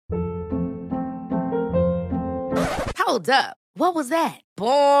Hold up. What was that?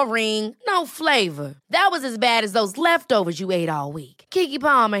 Boring. No flavor. That was as bad as those leftovers you ate all week. Keke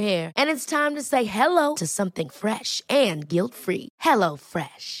Palmer here. And it's time to say hello to something fresh and guilt-free. Hello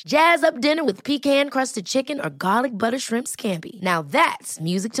Fresh. Jazz up dinner with pecan-crusted chicken or garlic butter shrimp scampi. Now that's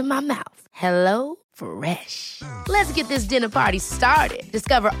music to my mouth. Hello Fresh. Let's get this dinner party started.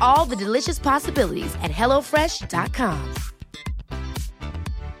 Discover all the delicious possibilities at hellofresh.com.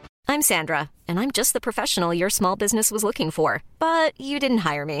 I'm Sandra, and I'm just the professional your small business was looking for. But you didn't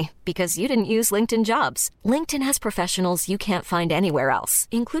hire me because you didn't use LinkedIn Jobs. LinkedIn has professionals you can't find anywhere else,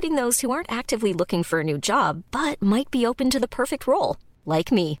 including those who aren't actively looking for a new job, but might be open to the perfect role,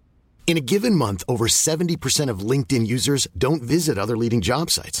 like me. In a given month, over 70% of LinkedIn users don't visit other leading job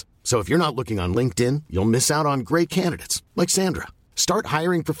sites. So if you're not looking on LinkedIn, you'll miss out on great candidates like Sandra. Start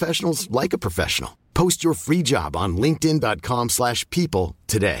hiring professionals like a professional. Post your free job on linkedin.com/people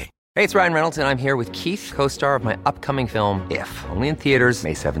today. Hey, it's Ryan Reynolds, and I'm here with Keith, co-star of my upcoming film, If, only in theaters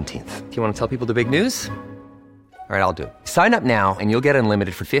May 17th. Do you want to tell people the big news? All right, I'll do it. Sign up now and you'll get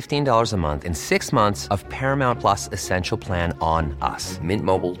unlimited for $15 a month and 6 months of Paramount Plus Essential Plan on us.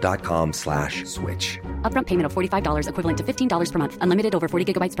 MintMobile.com/switch. Upfront payment of $45 equivalent to $15 per month. Unlimited over 40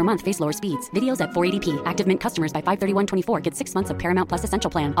 gigabytes per month. Face lower speeds. Videos at 480p. Active Mint customers by 531.24 get 6 months of Paramount Plus Essential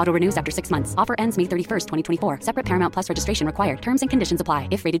Plan. Auto renews after 6 months. Offer ends May 31st, 2024. Separate Paramount Plus registration required. Terms and conditions apply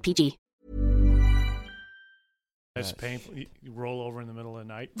if rated PG. It's painful. You roll over in the middle of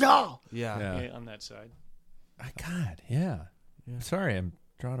the night. Yeah. On that side. God, yeah. Sorry, I'm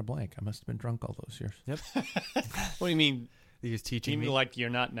drawing a blank. I must have been drunk all those years. Yep. What do you mean? He was teaching You me. mean like you're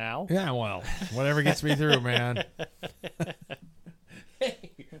not now? Yeah, well, whatever gets me through, man.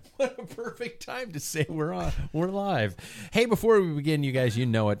 Hey, what a perfect time to say we're live. Hey, before we begin, you guys, you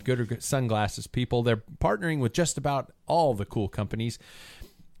know it, Good Sunglasses people, they're partnering with just about all the cool companies.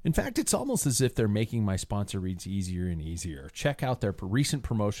 In fact, it's almost as if they're making my sponsor reads easier and easier. Check out their recent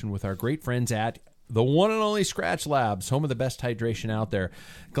promotion with our great friends at the one and only Scratch Labs, home of the best hydration out there.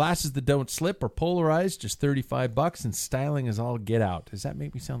 Glasses that don't slip or polarize, just $35, and styling is all get out. Does that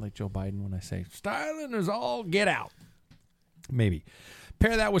make me sound like Joe Biden when I say styling is all get out? Maybe.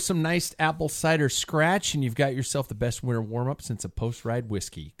 Pair that with some nice apple cider scratch, and you've got yourself the best winter warm-up since a post-ride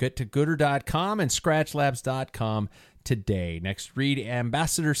whiskey. Get to gooder.com and scratchlabs.com today. Next, read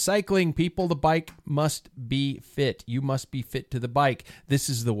Ambassador Cycling. People, the bike must be fit. You must be fit to the bike. This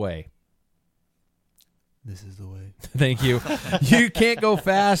is the way. This is the way. Thank you. You can't go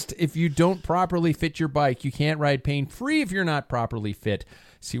fast if you don't properly fit your bike. You can't ride pain-free if you're not properly fit.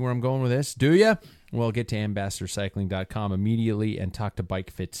 See where I'm going with this? Do you? Well, get to ambassadorcycling.com immediately and talk to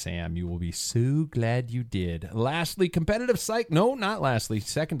Bike Fit Sam. You will be so glad you did. Lastly, competitive second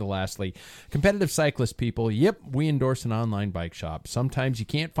to lastly, competitive cyclist people. Yep, we endorse an online bike shop. Sometimes you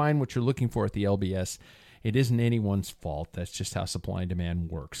can't find what you're looking for at the LBS. It isn't anyone's fault. That's just how supply and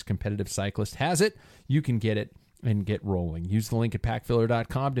demand works. Competitive Cyclist has it. You can get it and get rolling. Use the link at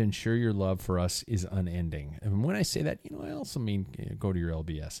packfiller.com to ensure your love for us is unending. And when I say that, I also mean go to your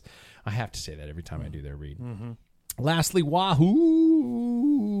LBS. I have to say that every time I do their read. Mm-hmm. Lastly,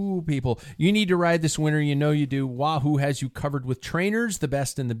 Wahoo people. You need to ride this winter. You know you do. Wahoo has you covered with trainers, the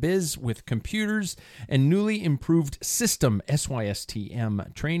best in the biz, with computers and newly improved system,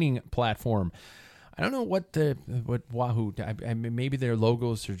 SYSTM training platform. I don't know what Wahoo, maybe their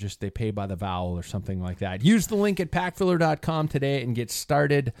logos are just they pay by the vowel or something like that. Use the link at packfiller.com today and get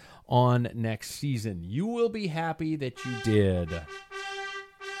started on next season. You will be happy that you did. A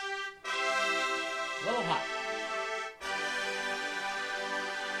little hot.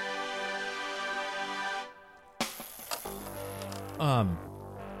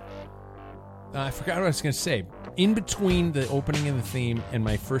 I forgot what I was going to say. In between the opening of the theme and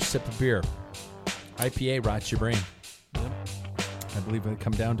my first sip of beer, IPA rots your brain. Yep. I believe it'll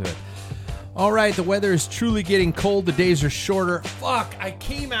come down to it. All right, the weather is truly getting cold. The days are shorter. Fuck, I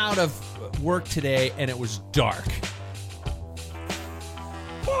came out of work today and it was dark.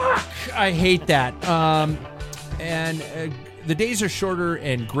 Fuck, I hate that. The days are shorter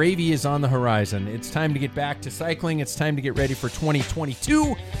and gravy is on the horizon. It's time to get back to cycling. It's time to get ready for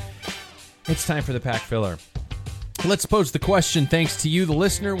 2022. It's time for the Pack Filler. Let's pose the question. Thanks to you, the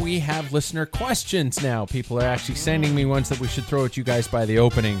listener, we have listener questions now. People are actually sending me ones that we should throw at you guys by the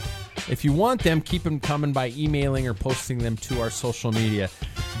opening. If you want them, keep them coming by emailing or posting them to our social media.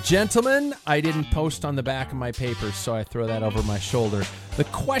 Gentlemen, I didn't post on the back of my papers, so I throw that over my shoulder. The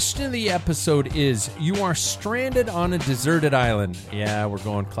question of the episode is, you are stranded on a deserted island. Yeah, we're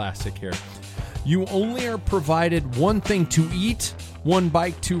going classic here. You only are provided one thing to eat, one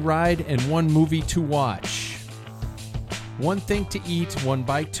bike to ride, and one movie to watch. one thing to eat, one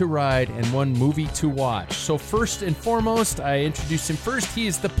bike to ride, and one movie to watch. So first and foremost, I introduce him first. He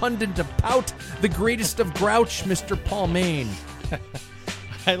is the pundit of Pout, the greatest of Grouch, Mr. Paul Main.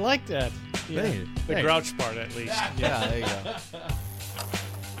 I like that. Yeah. Hey, The hey. grouch part, at least. Yeah, there you go.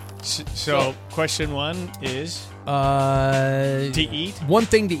 So, question one is To eat. One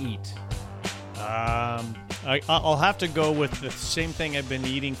thing to eat. I'll have to go with the same thing I've been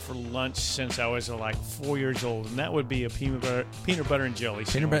eating for lunch since I was like 4 years old, and that would be a peanut butter and jelly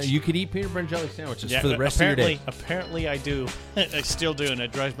sandwich. Peanut butter, you could eat peanut butter and jelly sandwiches for the rest of your day. Apparently I do. I still do, and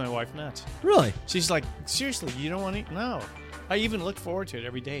it drives my wife nuts. Really? She's like, seriously, you don't want to eat? No. I even look forward to it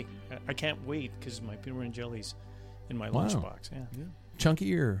every day. I can't wait because my peanut butter and jelly's in my lunchbox. Yeah.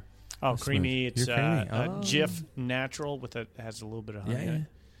 Chunky or? Oh, creamy. Smooth? It's You're creamy. a Jif natural with has a little bit of honey in it.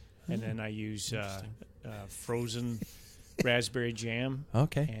 Yeah. And then I use frozen raspberry jam.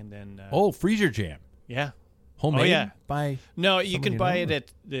 Okay. And then freezer jam. yeah. Homemade? Oh, yeah. By No, you somebody can buy you it know?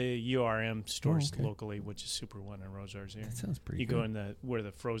 at the URM stores okay. locally, which is Super One and Rosars here. That sounds pretty You good. go in where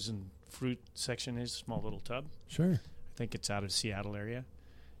the frozen fruit section is, small little tub. Sure. I think it's out of Seattle area.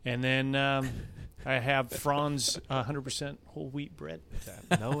 And then I have Franz 100% whole wheat bread with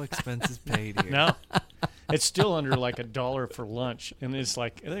that. No expenses paid here. No, it's still under like $1 for lunch, and it's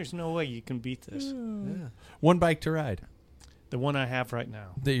like there's no way you can beat this. Yeah. One bike to ride. The one I have right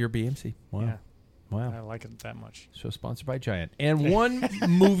now. Your BMC. Wow. Yeah, Wow. I like it that much. Show sponsored by Giant. And one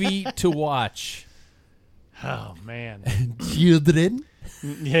movie to watch. Oh man, Children.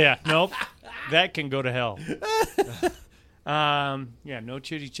 yeah, nope, that can go to hell. Yeah, no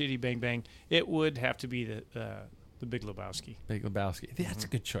chitty chitty bang bang. It would have to be the Big Lebowski. Big Lebowski. That's a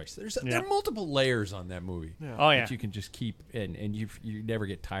good choice. There Yeah. are multiple layers on that movie. Oh yeah, That you can just keep, and you never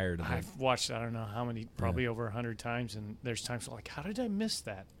get tired of it. I've watched I don't know how many, probably over 100 times, and there's times like, how did I miss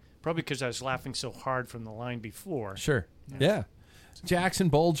that? Probably because I was laughing so hard from the line before. Sure. Yeah. Jackson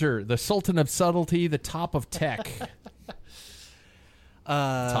Bolger, the Sultan of Subtlety, the top of tech.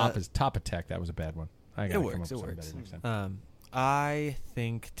 Top of tech. That was a bad one. I gotta It come works. up It with something works. better next time. I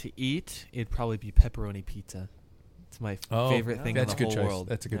think to eat, it'd probably be pepperoni pizza. It's my favorite thing in That's the a good whole choice. world.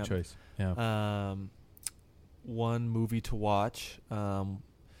 That's a good Yep. choice. Yeah. One movie to watch.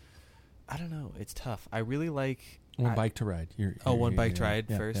 I don't know. It's tough. I really like One bike to ride. one bike to ride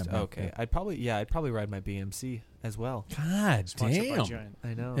yeah, first. yeah, okay. yeah. I'd probably ride my BMC as well. God Sponsored by damn. Giant.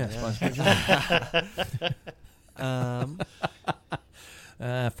 I know. Yeah, Yeah. sponsored by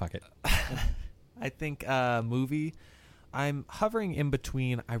Giant. Fuck it. I think movie. I'm hovering in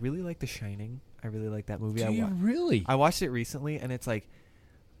between. I really like The Shining. I really like that movie. Do you really? I watched it recently, and it's like,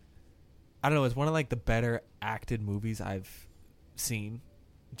 I don't know. It's one of like the better acted movies I've seen.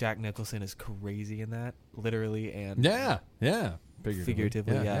 Jack Nicholson is crazy in that, literally and Yeah.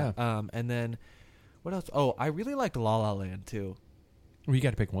 figuratively. Yeah. And then what else? Oh, I really liked La La Land too. Well, you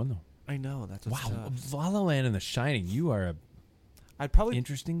got to pick one though. I know that's what's Wow, tough. La La Land and The Shining. You are a I'd probably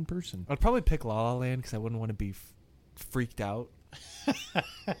interesting person. I'd probably pick La La Land because I wouldn't want to be freaked out.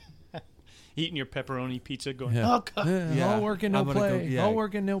 Eating your pepperoni pizza, going, Yeah. oh god. Yeah. All work and no I'm gonna go- play. yeah. All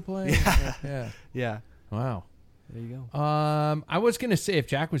work and no play. Yeah. Yeah. Wow. There you go. I was gonna say if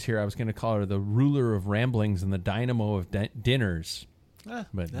Jack was here, I was gonna call her the ruler of ramblings and the dynamo of dinners.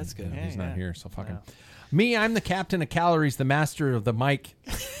 But that's good. He's Yeah, not yeah. here, so fuck him. No. Me, I'm the captain of calories, the master of the mic.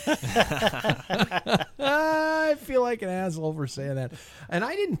 I feel like an asshole for saying that, and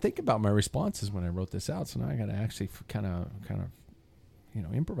I didn't think about my responses when I wrote this out. So now I got to actually kind of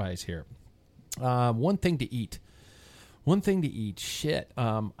improvise here. One thing to eat. Shit.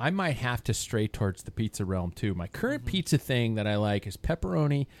 I might have to stray towards the pizza realm too. My current pizza thing that I like is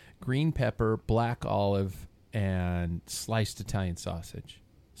pepperoni, green pepper, black olive, and sliced Italian sausage.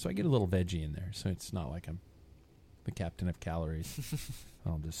 So I get a little veggie in there. So it's not like I'm the captain of calories.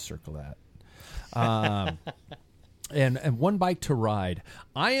 I'll just circle that. And one bike to ride.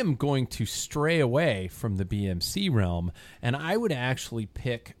 I am going to stray away from the BMC realm, and I would actually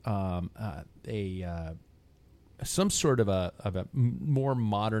pick some sort of a more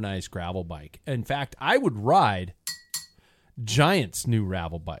modernized gravel bike. In fact, I would ride Giant's new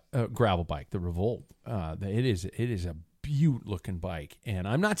gravel bike, the Revolt. It is a beaut looking bike, and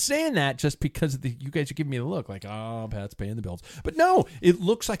I'm not saying that just because you guys are giving me the look like, oh, Pat's paying the bills, but no, it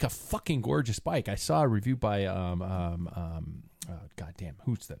looks like a fucking gorgeous bike. I saw a review by goddamn,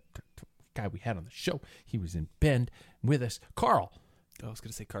 who's the guy we had on the show? He was in Bend with us, Carl. I was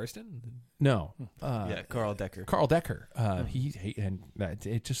going to say Karsten. No, Yeah, Carl Decker. Carl Decker. He and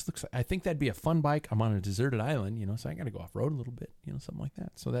it just looks. I think that'd be a fun bike. I'm on a deserted island, so I got to go off road a little bit, something like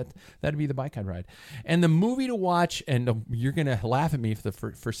that. So that'd be the bike I'd ride. And the movie to watch, and you're gonna laugh at me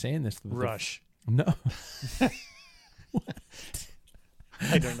for saying this. Rush. No.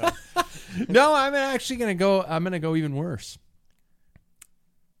 I don't know. No, I'm actually going to go. I'm going to go even worse.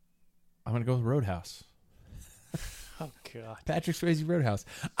 I'm going to go with Roadhouse. Oh, God. Patrick Swayze Roadhouse.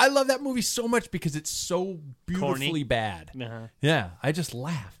 I love that movie so much because it's so beautifully Corny. bad. Uh-huh. Yeah, I just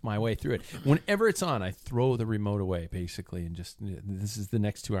laugh my way through it. Whenever it's on, I throw the remote away, basically, and just, this is the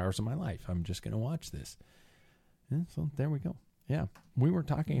next 2 hours of my life. I'm just going to watch this. And so there we go. Yeah, we were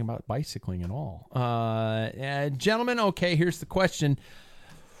talking about bicycling and all. Gentlemen, okay, here's the question.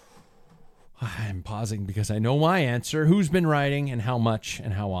 I'm pausing because I know my answer. Who's been riding and how much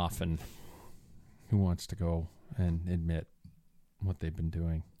and how often? Who wants to go and admit what they've been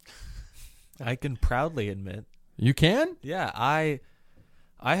doing? I can proudly admit. You can? Yeah, I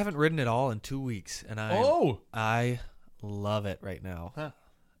haven't ridden at all in 2 weeks, and I love it right now. Huh.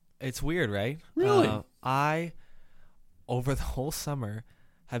 It's weird, right? Really? I, over the whole summer,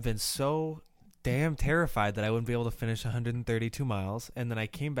 have been so damn terrified that I wouldn't be able to finish 132 miles, and then I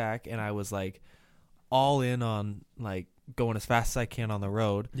came back and I was like all in on like going as fast as I can on the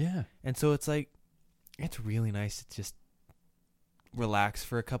road. Yeah. And so it's like, it's really nice to just relax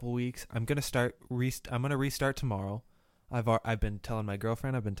for a couple weeks. I'm gonna restart tomorrow. I've been telling my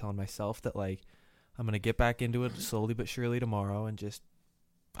girlfriend, I've been telling myself that like I'm gonna get back into it slowly but surely tomorrow, and just,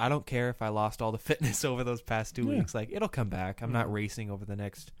 I don't care if I lost all the fitness over those past 2 weeks. Like, it'll come back. I'm not racing over the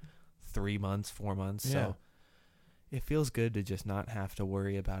next 3 months, 4 months. Yeah. So it feels good to just not have to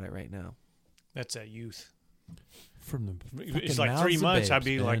worry about it right now. That's that youth. From the It's like 3 months. I'd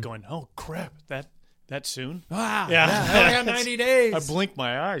be like going, oh, crap, that soon? yeah. Yeah. I got 90 days. I blink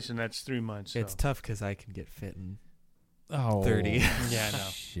my eyes, and that's 3 months. It's so. tough because I can get fit in 30. Yeah, I know.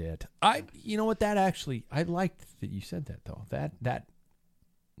 Shit. You know what? That actually, I liked that you said that though. That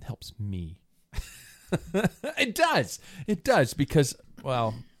helps me. It does because,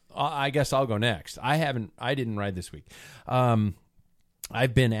 well, I guess I'll go next. I didn't ride this week.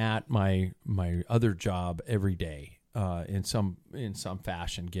 I've been at my other job every day, in some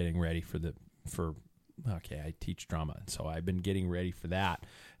fashion, getting ready I teach drama, and so I've been getting ready for that.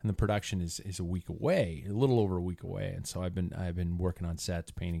 And the production is a week away, a little over a week away. And so I've been working on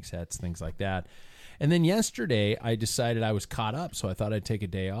sets, painting sets, things like that. And then yesterday I decided I was caught up, so I thought I'd take a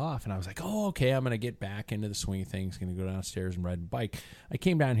day off. And I was like, oh, okay, I'm going to get back into the swing of things, going to go downstairs and ride a bike. I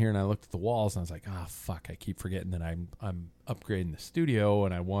came down here and I looked at the walls and I was like, fuck, I keep forgetting that I'm upgrading the studio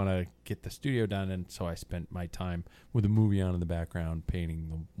and I want to get the studio done. And so I spent my time with a movie on in the background, painting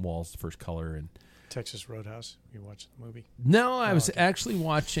the walls the first color. And Texas Roadhouse. You watched the movie? no, I was actually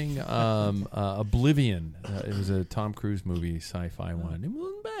watching Oblivion. It was a Tom Cruise movie, sci-fi one. It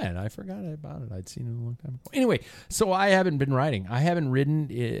wasn't bad. I forgot about it. I'd seen it a long time ago. Anyway, so I haven't been riding. I haven't ridden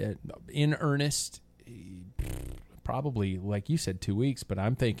in earnest, probably, like you said, 2 weeks. But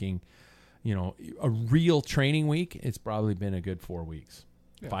I'm thinking, a real training week, it's probably been a good 4 weeks,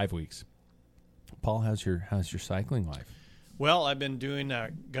 5 weeks. Paul, how's your cycling life? Well, I've been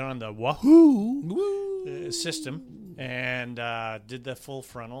got on the Wahoo system and did the full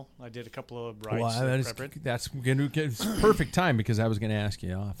frontal. I did a couple of rides. Well, that's perfect time because I was going to ask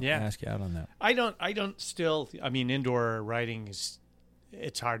you out on that. I don't still. I mean, indoor riding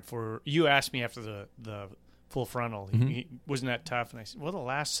it's hard for you. Asked me after the full frontal, wasn't that tough? And I said, well, the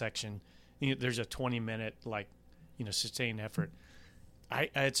last section, there's a 20-minute sustained effort.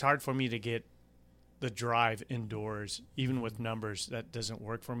 It's hard for me to get the drive indoors, even with numbers. That doesn't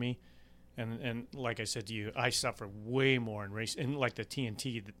work for me. And like I said to you, I suffer way more in race, in like the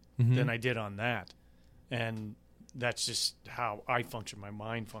TNT than I did on that. And that's just how I function. My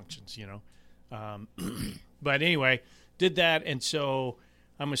mind functions, But anyway, did that. And so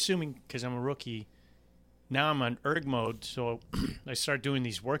I'm assuming, because I'm a rookie, now I'm on erg mode. So I start doing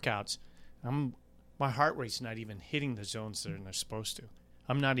these workouts. My heart rate's not even hitting the zones that they're supposed to.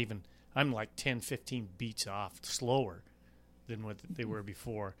 I'm like 10, 15 beats off slower than what they were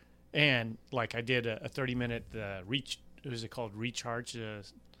before. And like I did a 30-minute what is it called? Recharge.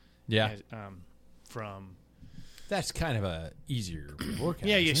 From. That's kind of a easier workout.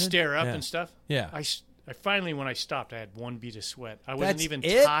 Yeah, you stare up and stuff. Yeah. I finally, when I stopped, I had 1 beat of sweat. I wasn't even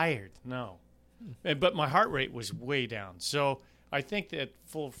it? tired. No. But my heart rate was way down. So I think that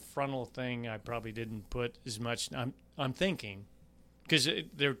full frontal thing, I probably didn't put as much. I'm thinking. Because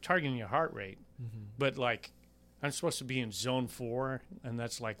they're targeting your heart rate, but like I'm supposed to be in zone 4, and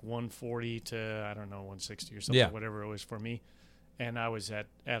that's like 140 to 160 or something, whatever it was for me, and I was at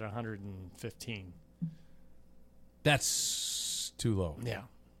 115. That's too low. Yeah,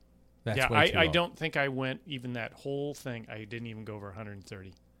 that's way too low. I don't think I went even that whole thing. I didn't even go over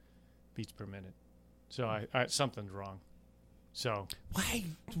 130 beats per minute, so I something's wrong. So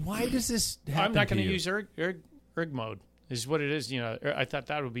why does this happen? I'm not going to use erg mode is what it is. I thought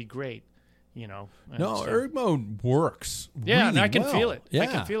that would be great. No, erg mode works. Yeah, really and I can well. feel it. Yeah. I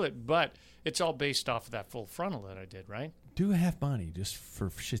can feel it, but it's all based off of that full frontal that I did, right? Do a half Monty just for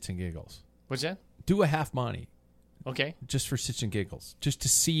shits and giggles. What's that? Do a half Monty. Okay. Just for shits and giggles. Just to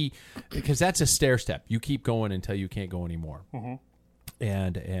see, because that's a stair step. You keep going until you can't go anymore. Mm-hmm.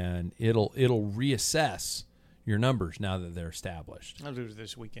 And it'll reassess your numbers now that they're established. I'll do it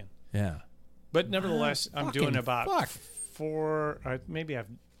this weekend. Yeah. But nevertheless, I'm doing about four. I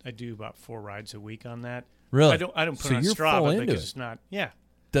do about 4 rides a week on that. Really? I don't put So on you're full Strava into because it. it's not. Yeah.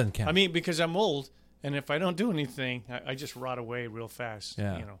 Doesn't count. I mean, because I'm old, and if I don't do anything, I just rot away real fast.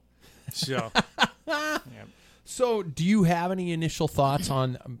 Yeah. So. Yeah. So, do you have any initial thoughts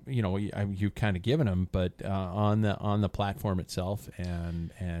on, you've kind of given them, but on the platform itself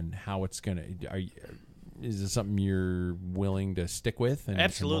and how it's going to? Is it something you're willing to stick with? And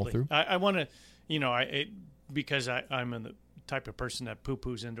Absolutely. And roll through? I want to, because I'm the type of person that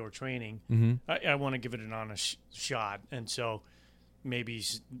poo-poos indoor training. Mm-hmm. I want to give it an honest shot, and so maybe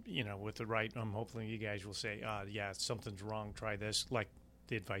with the right, I'm hoping you guys will say, yeah, something's wrong. Try this, like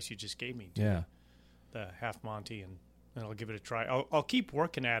the advice you just gave me. Yeah. The half Monty, and I'll give it a try. I'll keep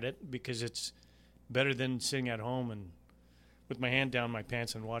working at it because it's better than sitting at home and with my hand down my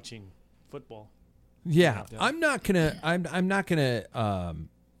pants and watching football. Yeah, I'm not gonna.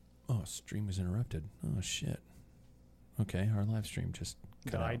 Oh, stream was interrupted. Oh shit. Okay, our live stream just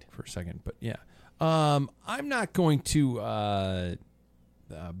died for a second, but yeah, I'm not going to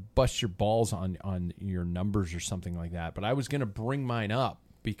bust your balls on your numbers or something like that. But I was gonna bring mine up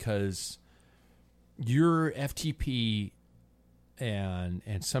because your FTP and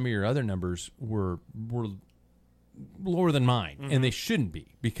some of your other numbers were lower than mine, mm-hmm. and they shouldn't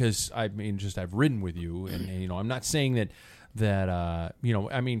be, because I've ridden with you, and I'm not saying that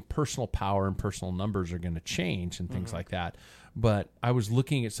personal power and personal numbers are going to change and things mm-hmm. like that, but I was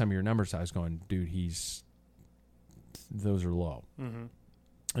looking at some of your numbers. I was going, dude, those are low,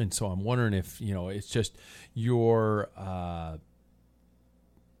 mm-hmm. and so I'm wondering if it's just your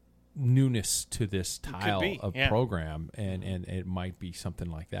newness to this style of program, and it might be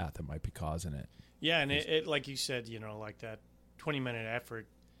something like that might be causing it. Yeah, and it like you said, like that 20-minute effort,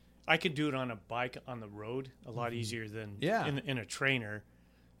 I could do it on a bike on the road a lot easier than in a trainer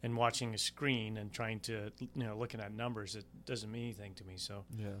and watching a screen and trying to looking at numbers. It doesn't mean anything to me. So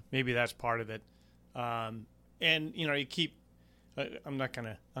maybe that's part of it. And you keep. I'm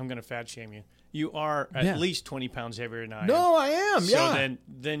gonna fat shame you. You are at least 20 pounds heavier than I am. No, I am. So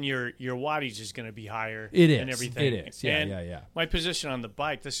then your wattage is going to be higher. It is. And everything. It is. Yeah, yeah. My position on the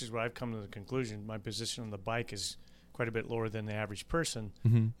bike. This is where I've come to the conclusion. My position on the bike is quite a bit lower than the average person,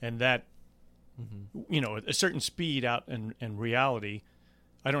 mm-hmm. and that a certain speed out in reality,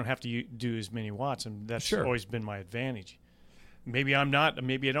 I don't have to do as many watts, and that's always been my advantage. Maybe I'm not.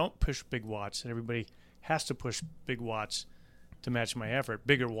 Maybe I don't push big watts, and everybody has to push big watts to match my effort,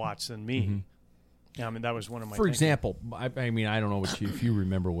 bigger watts than me. Mm-hmm. Yeah, I mean, that was one of my. For example, I mean, I don't know if you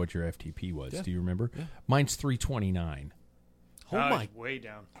remember what your FTP was. Do you remember? Yeah. Mine's 329. Oh my, way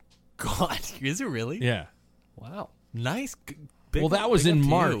down. God, is it really? Yeah. Wow, nice. That was in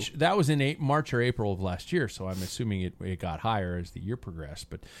March. That was in March or April of last year. So I'm assuming it got higher as the year progressed.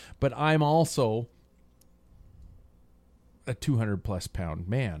 But I'm also a 200+ pound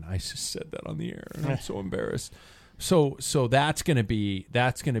man. I just said that on the air, and I'm so embarrassed. So that's going to be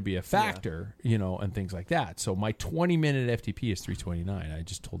a factor, and things like that. So my 20-minute FTP is 329. I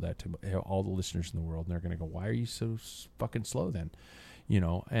just told that to all the listeners in the world, and they're going to go, "Why are you so fucking slow then?"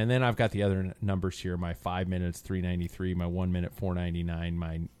 And then I've got the other numbers here. My 5 minutes 393, my 1 minute 499,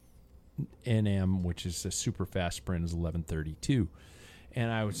 my NM, which is a super fast sprint, is 1132.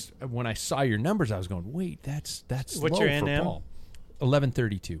 And when I saw your numbers, I was going, "Wait, that's what's low your for NM? Paul."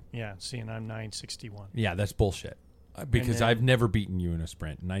 1132. Yeah, see, and I'm 961. Yeah, that's bullshit. Because I've never beaten you in a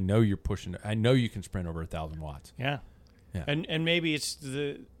sprint, and I know you're pushing. I know you can sprint over 1,000 watts. Yeah. And maybe it's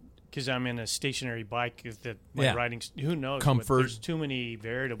because I'm in a stationary bike that my riding. Who knows? Comfort. There's too many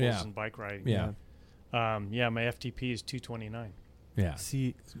variables in bike riding. Yeah. My FTP is 229. Yeah.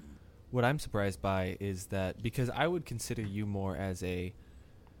 See, what I'm surprised by is that, because I would consider you more as a,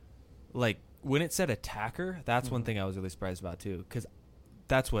 like, when it said attacker, that's one thing I was really surprised about too, because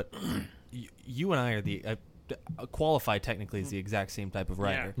that's what you and I are the. Qualified technically is the exact same type of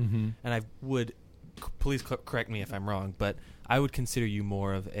rider, and I would, please correct me if I'm wrong, but I would consider you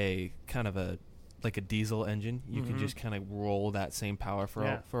more of a kind of like a diesel engine. You can just kind of roll that same power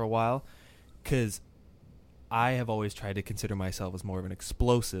for a while, because I have always tried to consider myself as more of an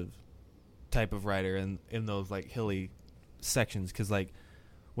explosive type of rider in those like hilly sections, because like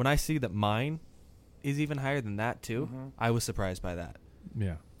when I see that mine is even higher than that too. Mm-hmm. I was surprised by that.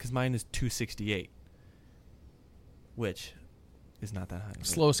 Yeah. Because mine is 268, which is not that high.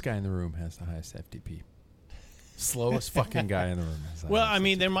 Slowest guy in the room has the highest FTP. Slowest fucking guy in the room has the Well, highest I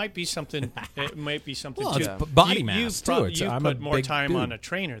mean, FTP. there might be something. It might be something Well, too. it's body You- mass, you too. It's- You I'm a put more big time dude. on a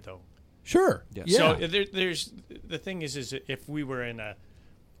trainer, though. Sure. Yeah. Yeah. So there's the thing is if we were in a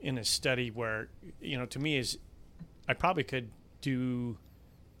study where, to me is, I probably could do.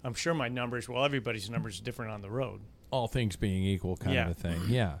 I'm sure my numbers. Well, everybody's numbers are different on the road. All things being equal, kind Yeah. of a thing.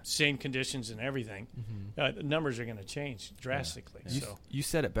 Yeah. Same conditions and everything. The numbers are going to change drastically. So You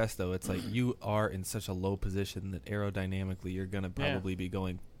said it best, though. It's like you are in such a low position that aerodynamically you're going to probably be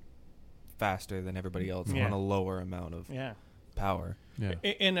going faster than everybody else Yeah. on a lower amount of yeah. power. Yeah.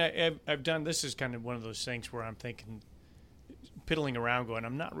 And I've done, this is kind of one of those things where I'm thinking, piddling around going,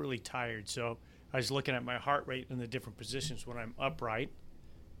 I'm not really tired. So I was looking at my heart rate in the different positions when I'm upright.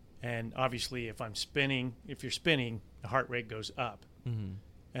 And obviously if you're spinning, the heart rate goes up. Mm-hmm.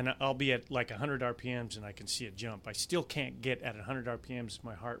 And I'll be at like 100 RPMs and I can see it jump. I still can't get at 100 RPMs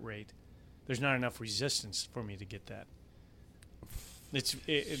my heart rate. There's not enough resistance for me to get that.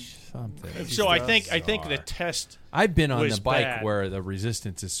 Something. So I think the test. I've been on was the bike bad. where the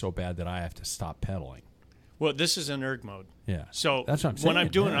resistance is so bad that I have to stop pedaling. Well, this is an erg mode. Yeah. So that's what I'm saying. when I'm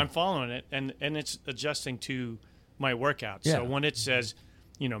doing yeah. it, I'm following it, and it's adjusting to my workout. Yeah. So when it says,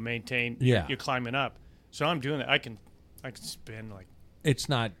 maintain, Yeah. you're climbing up. So I'm doing that. I can spin like. It's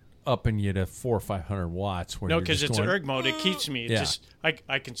not upping you to 400 or 500 watts. Where No, you're because just it's going, erg mode. It keeps me. It Yeah. just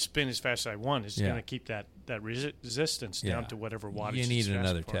I can spin as fast as I want. It's Yeah. going to keep that resistance down to whatever wattage. You need it's fast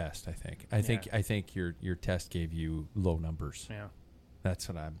another for. test. I think your test gave you low numbers. Yeah. That's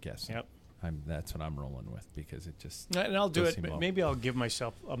what I'm guessing. Yep. That's what I'm rolling with because it just. And I'll do does it. seem low. Maybe I'll give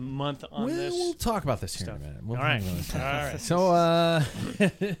myself a month on this. We'll talk about this here stuff. in a minute. We'll All right. talk about All this.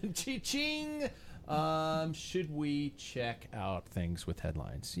 right. So, ching. Should we check out things with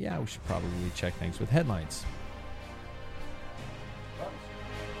headlines? Yeah, we should probably check things with headlines.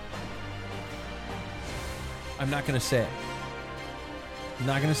 I'm not going to say it. I'm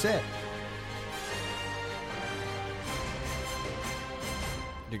not going to say it.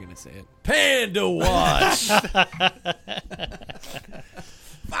 You're going to say it. Panda Watch.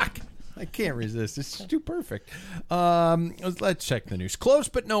 Fuck. I can't resist. It's too perfect. Let's check the news. Close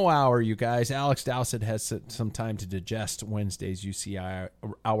but no hour, you guys. Alex Dowsett has some time to digest Wednesday's UCI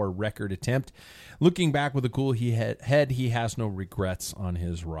hour record attempt. Looking back with a cool head, he has no regrets on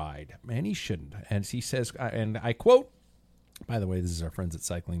his ride. And he shouldn't. And he says, and I quote, by the way, this is our friends at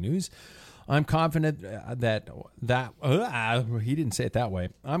Cycling News, I'm confident that he didn't say it that way.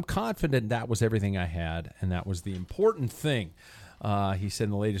 I'm confident that was everything I had, and that was the important thing. He said in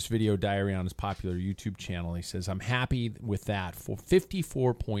the latest video diary on his popular YouTube channel, he says, I'm happy with that. For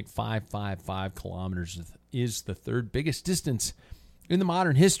 54.555 kilometers is the third biggest distance in the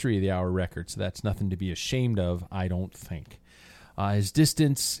modern history of the hour record, so that's nothing to be ashamed of, I don't think. His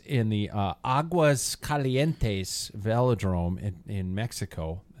distance in the Aguas Calientes velodrome in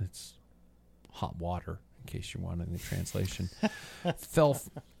Mexico, it's hot water, in case you're wanting the translation, fell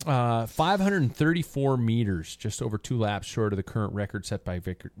 534 meters, just over 2 laps short of the current record set by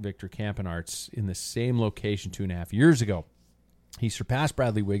Victor Campenaerts in the same location 2.5 years ago. He surpassed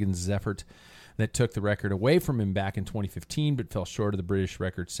Bradley Wiggins' effort that took the record away from him back in 2015, but fell short of the British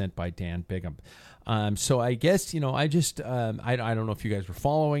record sent by Dan Bigham. So I guess, I just, I don't know if you guys were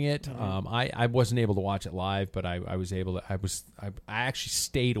following it. I wasn't able to watch it live, but I was able to, I actually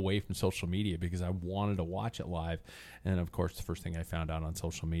stayed away from social media because I wanted to watch it live. And of course, the first thing I found out on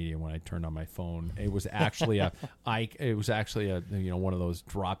social media when I turned on my phone, it was actually one of those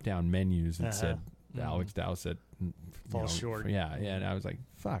drop down menus that said Alex Dowsett falls short. Yeah. And I was like,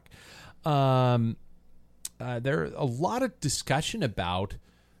 fuck. There a lot of discussion about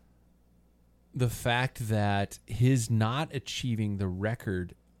the fact that his not achieving the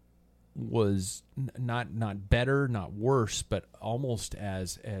record was not better, not worse, but almost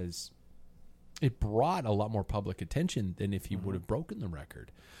as it brought a lot more public attention than if he would have broken the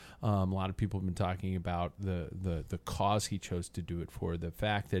record. A lot of people have been talking about the cause he chose to do it for, the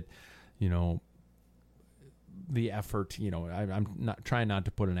fact that, the effort, I'm not trying not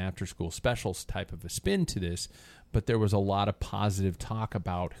to put an after-school specials type of a spin to this, but there was a lot of positive talk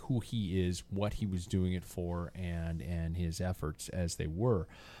about who he is, what he was doing it for, and his efforts as they were.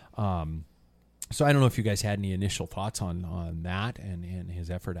 So I don't know if you guys had any initial thoughts on that and his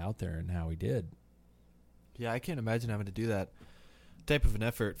effort out there and how he did. Yeah, I can't imagine having to do that type of an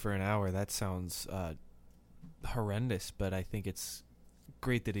effort for an hour. That sounds horrendous, but I think it's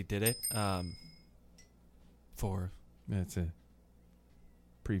great that he did it. It's a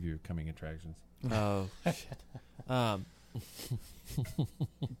preview of coming attractions. Oh, shit.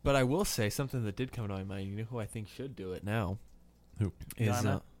 But I will say something that did come to my mind. You know who I think should do it now? Who? Is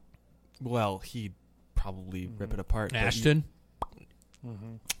well, he'd probably rip it apart. Ashton?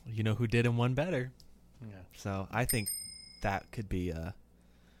 You know who did and won better. Yeah. So I think that could be.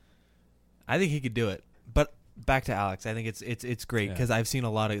 I think he could do it. But back to Alex, I think it's great because I've seen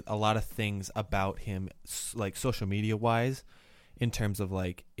a lot of things about him, like social media wise, in terms of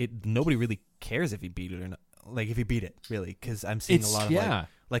like it. Nobody really cares if he beat it or not. Like if he beat it, really, because I'm seeing a lot of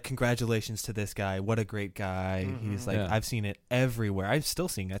like congratulations to this guy. What a great guy. He's like I've seen it everywhere. I'm still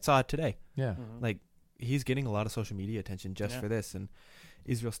seeing it. I saw it today. Yeah. Like he's getting a lot of social media attention just for this. And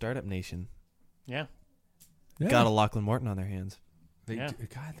Israel Startup Nation. Yeah. Got a Lachlan Morton on their hands. They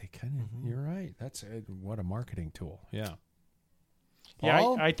kind of. You're right. That's what a marketing tool. Yeah.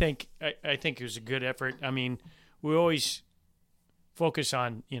 Yeah, I think it was a good effort. I mean, we always focus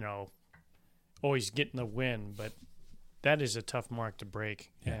on always getting the win, but that is a tough mark to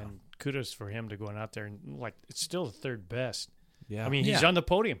break. Yeah. And kudos for him to going out there and it's still the third best. Yeah. I mean, he's on the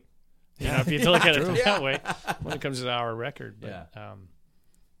podium. If you look at it that way, when it comes to our record. But, I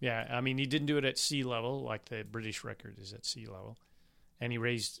mean, he didn't do it at sea level like the British record is at sea level. And he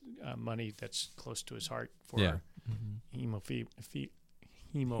raised money that's close to his heart for hemophiliac.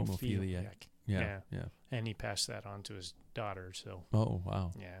 Yeah. And he passed that on to his daughter. So. Oh,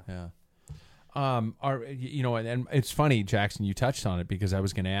 wow. Yeah. And it's funny, Jackson, you touched on it because I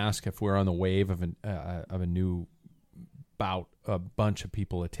was going to ask if we're on the wave of a new bout, a bunch of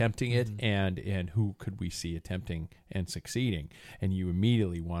people attempting it, and who could we see attempting and succeeding? And you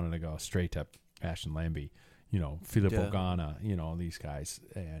immediately wanted to go straight to Ashton Lambie, Filippo Ganna, these guys,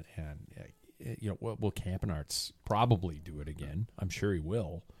 and will Campenarts probably do it again? I'm sure he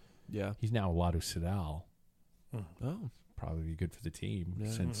will. Yeah, he's now Ladu Sedal. Oh, probably be good for the team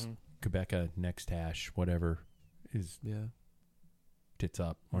since. Quebeca, Nextash, whatever is tits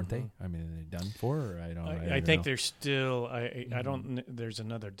up, aren't they? I mean, are they done for? Or I think they're still. I don't. There's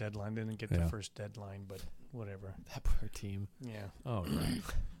another deadline. They didn't get the first deadline, but whatever. That poor team. Yeah. Oh right.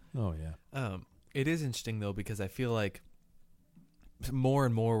 Oh yeah. It is interesting though because I feel like more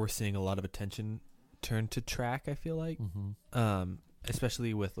and more we're seeing a lot of attention turn to track. I feel like,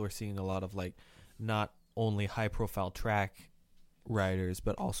 especially with we're seeing a lot of like not only high profile track riders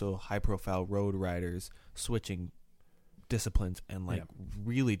but also high profile road riders switching disciplines and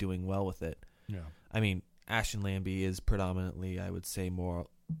really doing well with it. I mean, Ashton Lambie is predominantly, I would say, more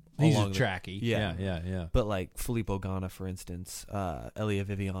he's a tracky. Yeah. But like Filippo Ganna, for instance, Elia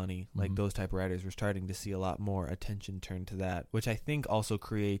Viviani, like those type of riders, we're starting to see a lot more attention turned to that, which I think also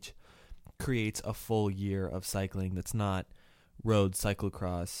creates a full year of cycling that's not road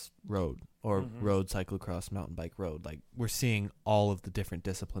cyclocross road or road cyclocross mountain bike road. Like we're seeing all of the different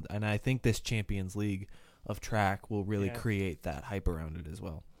disciplines, and I think this Champions League of track will really create that hype around it as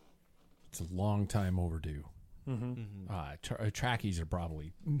well. It's a long time overdue. Trackies are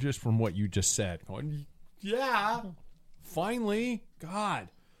probably, just from what you just said, going, finally, God.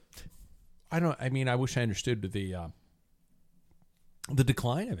 I wish I understood the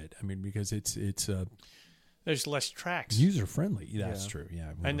decline of it. I mean, because it's there's less tracks. User friendly. That's true.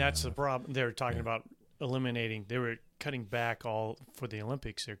 Yeah. And that's the problem. They were talking about eliminating. They were cutting back all for the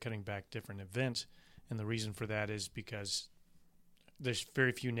Olympics. They're cutting back different events. And the reason for that is because there's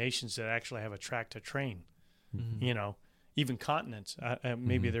very few nations that actually have a track to train. Even continents.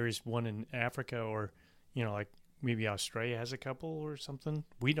 Maybe there is one in Africa or, like maybe Australia has a couple or something.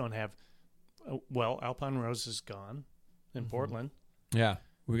 We don't have. Alpine Rose is gone in Portland. Yeah.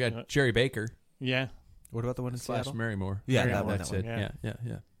 We got Jerry Baker. Yeah. What about the one in Seattle? Marymore. Yeah, that's it. Yeah.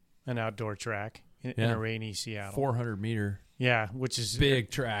 An outdoor track in a rainy Seattle. 400 meter. Yeah, which is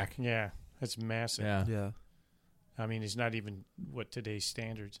big track. Yeah, that's massive. Yeah. I mean, it's not even what today's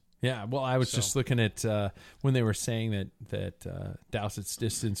standards. Yeah, well, I was just looking at when they were saying that Dowsett's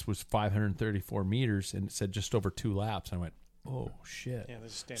distance was 534 meters, and it said just over 2 laps. I went, oh shit! Yeah,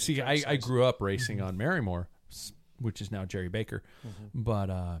 this is standard. See, I grew up racing on Marymore, which is now Jerry Baker, but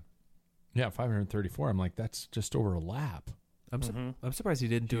 534. I'm like, that's just over a lap. I'm surprised he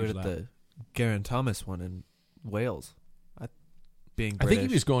didn't do it at the Geraint Thomas one in Wales. I think he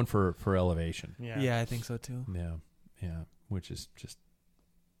was going for elevation. Yeah, I think so too. Yeah, which is just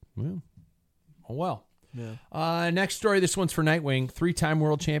well. Yeah. Next story. This one's for Nightwing. 3-time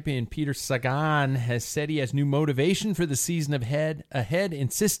world champion Peter Sagan has said he has new motivation for the season ahead,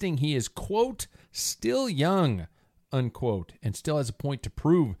 insisting he is, quote, still young, unquote, and still has a point to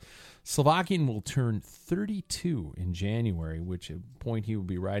prove. Slovakian will turn 32 in January, which at a point he will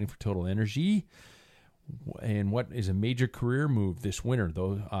be riding for Total Energy. And what is a major career move this winter?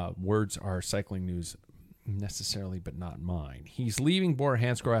 Those words are cycling news necessarily, but not mine. He's leaving Bora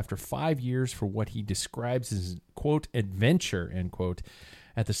Hansgrohe after 5 years for what he describes as, quote, adventure, end quote,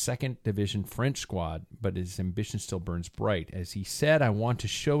 at the second division French squad, but his ambition still burns bright. As he said, I want to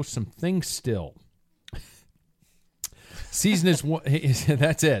show some things still. Season is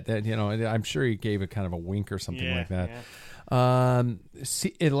that's it. I'm sure he gave a kind of a wink or something like that. Yeah.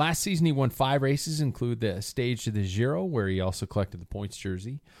 Last season, he won 5 races, include the stage to the Giro, where he also collected the points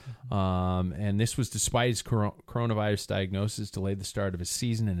jersey. And this was despite his coronavirus diagnosis, delayed the start of his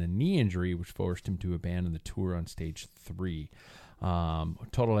season, and a knee injury, which forced him to abandon the Tour on stage 3.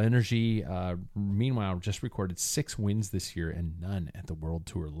 Total Energy, meanwhile, just recorded 6 wins this year and none at the World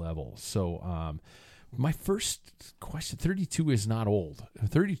Tour level. So, my first question, 32 is not old.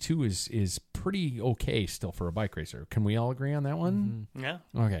 32 is pretty okay still for a bike racer. Can we all agree on that one? Mm-hmm. Yeah.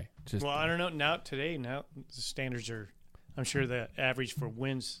 Okay. Well, I don't know. Now the standards are, I'm sure the average for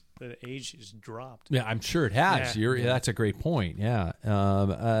wins, the age is dropped. Yeah, I'm sure it has. Yeah. That's a great point. Yeah.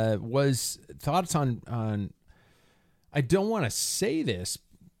 Was thoughts on I don't want to say this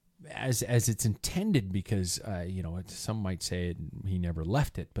as it's intended because some might say he never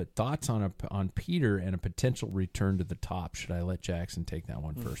left it, but thoughts on Peter and a potential return to the top. Should I let Jackson take that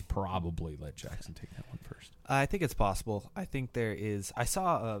one first? Probably let Jackson take that one first. I think it's possible. I think there is. I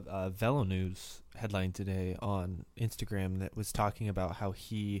saw a Velo News headline today on Instagram that was talking about how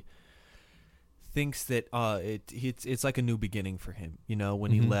he thinks that it's like a new beginning for him.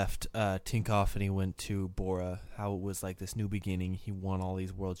 When he left Tinkoff and he went to Bora, how it was like this new beginning. He won all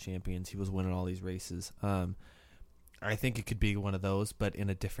these world champions. He was winning all these races. I think it could be one of those, but in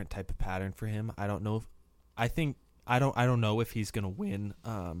a different type of pattern for him. I don't know. I don't know if he's gonna win.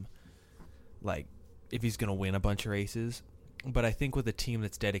 If he's gonna win a bunch of races, but I think with a team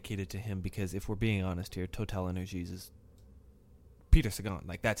that's dedicated to him, because if we're being honest here, Total Energies is Peter Sagan,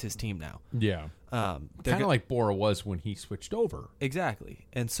 that's his team now. Yeah, kind of like Bora was when he switched over. Exactly,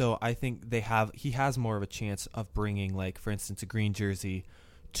 and so I think he has more of a chance of bringing, for instance, a green jersey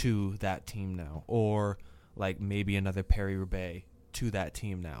to that team now, or maybe another Paris-Roubaix to that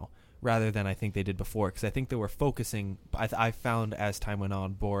team now, rather than I think they did before. Because I think they were focusing. I found as time went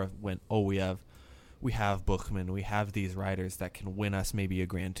on, Bora went, we have Buchmann, we have these riders that can win us maybe a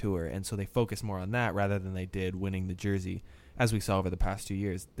Grand Tour, and so they focused more on that rather than they did winning the jersey. As we saw over the past 2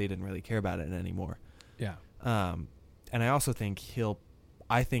 years, they didn't really care about it anymore. Yeah. And I also think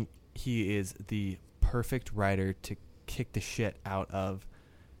he is the perfect rider to kick the shit out of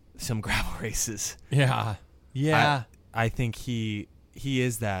some gravel races. Yeah. Yeah. I think he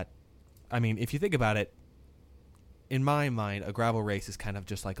is that. I mean, if you think about it, in my mind, a gravel race is kind of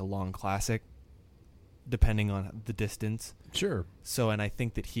just like a long classic, depending on the distance. Sure. So, and I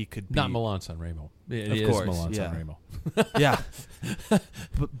think that he could be... Not Milan-San Remo. It of course, is Milan-San Remo. Yeah.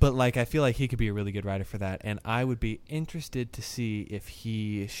 But I feel like he could be a really good rider for that. And I would be interested to see if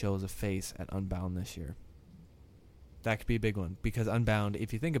he shows a face at Unbound this year. That could be a big one. Because Unbound,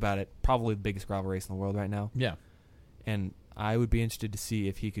 if you think about it, probably the biggest gravel race in the world right now. Yeah. And I would be interested to see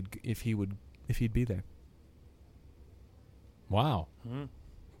if he'd be there. Wow.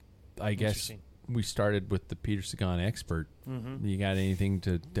 I guess we started with the Peter Sagan expert. Mm-hmm. You got anything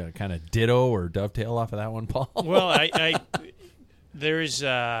to kind of ditto or dovetail off of that one, Paul? Well, there's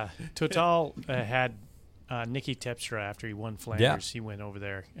Total had Nicky Terpstra after he won Flanders. Yeah. He went over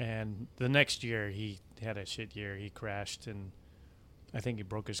there, and the next year he had a shit year. He crashed, and I think he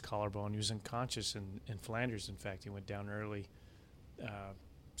broke his collarbone. He was unconscious in Flanders. In fact, he went down early.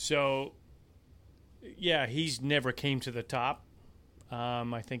 So, yeah, he's never came to the top.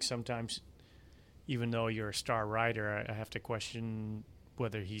 I think sometimes, even though you're a star rider, I have to question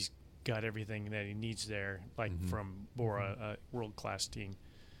whether he's got everything that he needs there, from Bora, a world-class team,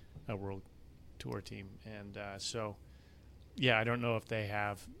 a world tour team. And so, yeah, I don't know if they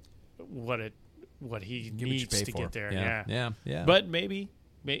have what he needs to get there. Yeah. But maybe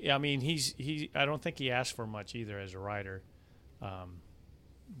I mean, I don't think he asked for much either as a rider.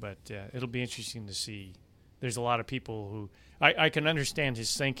 But it'll be interesting to see. There's a lot of people who I can understand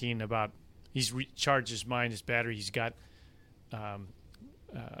his thinking about. He's recharged his mind, his battery. He's got, of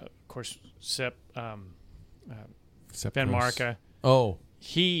course, Sepp Van Marke. Oh,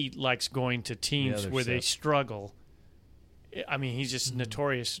 he likes going to teams where they struggle. I mean, he's just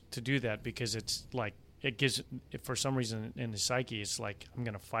notorious to do that because it's like it gives. For some reason in the psyche, it's like I'm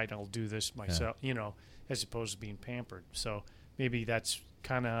going to fight. I'll do this myself. Yeah. As opposed to being pampered. So maybe that's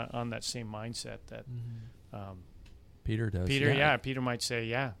kind of on that same mindset that Peter does. Peter might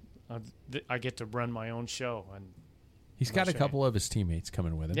say, I get to run my own show, and He's got a couple of his teammates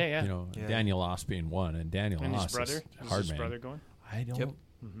coming with him. Yeah. You know, Daniel Oss being one, and Daniel And Oss his brother. is hard Is his man. brother going? I don't. Yep.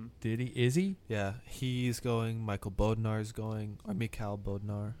 Mm-hmm. Did he? Is he? Yeah, he's going. Michael Bodnar's going, or Mikhail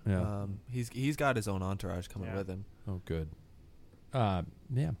Bodnar. Yeah. He's got his own entourage coming with him. Oh, good.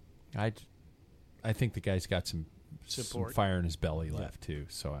 Yeah. I think the guy's got some fire in his belly left too.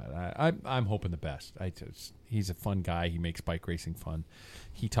 So I'm hoping the best. He's a fun guy. He makes bike racing fun.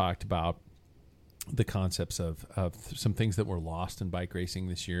 He talked about the concepts of some things that were lost in bike racing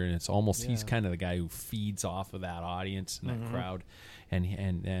this year, and it's almost he's kind of the guy who feeds off of that audience and that crowd,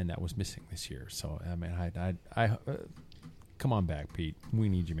 and that was missing this year. So I mean, I come on back, Pete. We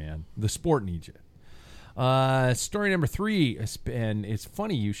need you, man. The sport needs you. Story number 3, and it's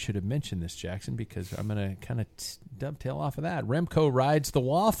funny you should have mentioned this, Jackson, because I'm going to kind of dovetail off of that. Remco rides the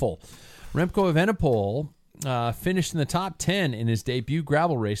waffle. Remco Evenepoel finished in the top 10 in his debut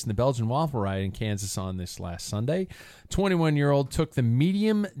gravel race in the Belgian Waffle Ride in Kansas on this last Sunday. 21-year-old took the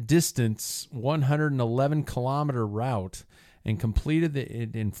medium distance 111-kilometer route and completed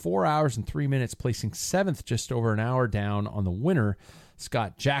it in 4 hours and 3 minutes, placing 7th, just over an hour down on the winner,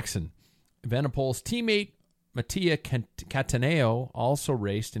 Scott Jackson. Evenepoel's teammate, Mattia Cataneo, also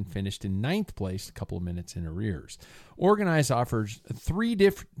raced and finished in 9th place, a couple of minutes in arrears. Organized offers 3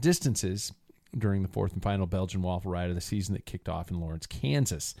 different distances during the 4th and final Belgian Waffle Ride of the season that kicked off in Lawrence,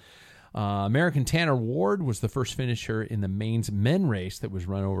 Kansas. American Tanner Ward was the first finisher in the mains men race that was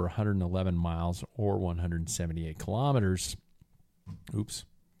run over 111 miles or 178 kilometers. Oops.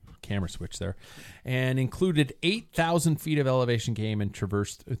 Camera switch there, and included 8,000 feet of elevation gain and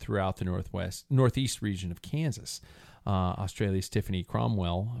traversed throughout the northeast region of Kansas. Australia's Tiffany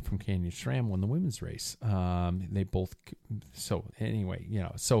Cromwell from Canyon SRAM won the women's race. They both, so anyway,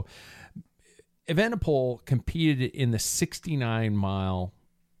 so Evenepoel competed in the 69-mile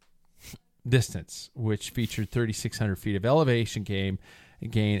distance, which featured 3,600 feet of elevation gain,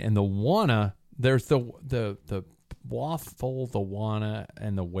 and the Wana. There's the waffle, the Wana,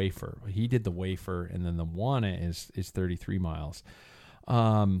 and the wafer. He did the wafer, and then the Wana is 33 miles.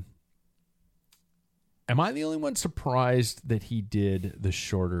 Am I the only one surprised that he did the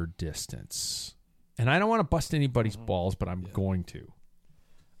shorter distance? And I don't want to bust anybody's balls, but I'm going to.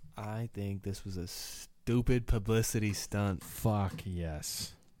 I think this was a stupid publicity stunt. Fuck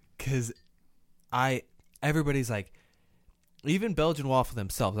yes. Because everybody's like, even Belgian Waffle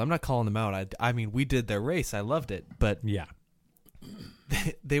themselves, I'm not calling them out. I mean, we did their race. I loved it. But yeah,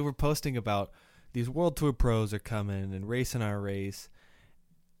 they were posting about these World Tour pros are coming and racing our race.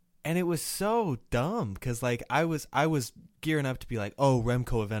 And it was so dumb because, like, I was gearing up to be like, oh,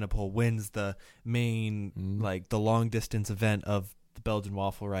 Remco Evenepoel wins the main, like, the long-distance event of the Belgian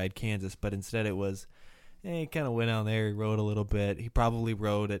Waffle Ride, Kansas. But instead it was, he kind of went out there, he rode a little bit. He probably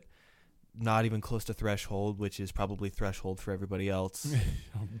rode it not even close to threshold, which is probably threshold for everybody else.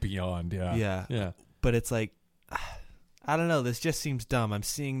 Beyond, yeah. Yeah. But it's like, I don't know. This just seems dumb. I'm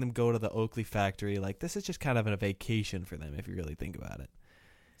seeing them go to the Oakley factory. Like, this is just kind of a vacation for them if you really think about it.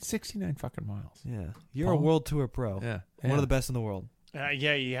 69 fucking miles. Yeah. You're a World Tour pro. Yeah. One of the best in the world.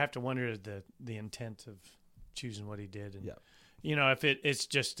 Yeah, you have to wonder the intent of choosing what he did. And, if it's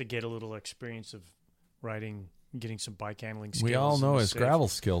just to get a little experience of riding, getting some bike handling skills. We all know his gravel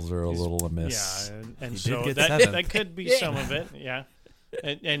skills are a little amiss. Yeah, and He so did get that could be some of it, yeah.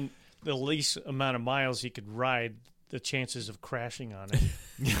 And the least amount of miles he could ride, the chances of crashing on it,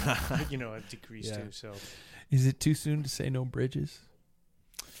 have decreased too. So, is it too soon to say no bridges?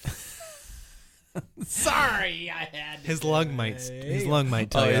 Sorry, I had to his lung might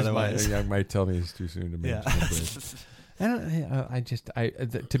tell you otherwise. His lung might tell me it's too soon to mention no bridges.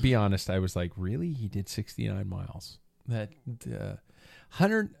 To be honest, I was like, really? He did 69 miles. That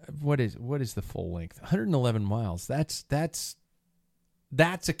 100. What is the full length? 111 miles. That's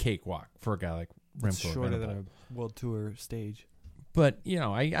a cakewalk for a guy like Remco. It's shorter than a World Tour stage. But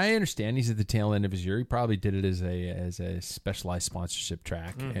I understand he's at the tail end of his year. He probably did it as a specialized sponsorship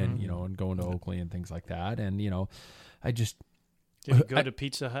track, and and going to Oakley and things like that. And I just. Did he go to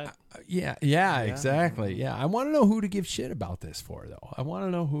Pizza Hut? Yeah, exactly. Yeah, I want to know who to give shit about this for, though. I want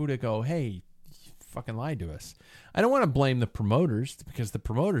to know who to go, hey, you fucking lied to us. I don't want to blame the promoters because the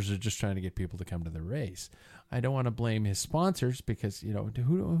promoters are just trying to get people to come to the race. I don't want to blame his sponsors because who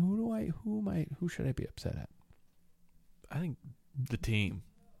should I be upset at? I think the team.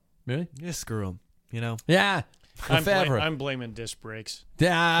 Really? Just screw them. Yeah. I'm blaming disc brakes.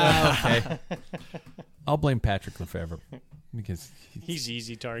 Yeah. Okay. I'll blame Patrick Lefevre. because he's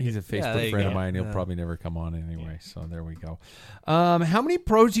easy target. He's a Facebook friend of mine. He'll probably never come on anyway. So there we go. How many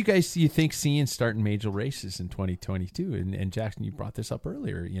pros you guys do you think seeing starting major races in 2022? And Jackson, you brought this up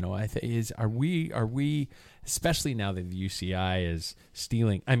earlier. You know, are we especially now that the UCI is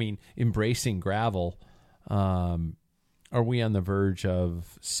embracing gravel? Are we on the verge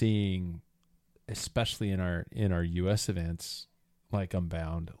of seeing, especially in our U.S. events like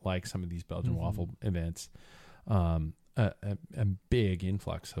Unbound, like some of these Belgian Waffle events? A big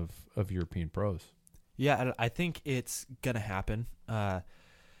influx of European pros. Yeah, I think it's gonna happen.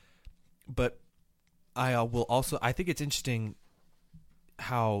 But I will also. I think it's interesting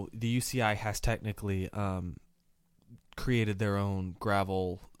how the UCI has technically created their own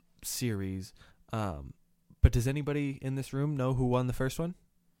gravel series. But does anybody in this room know who won the first one?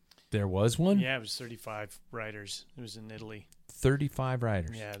 There was one? Yeah, it was 35 riders. It was in Italy. 35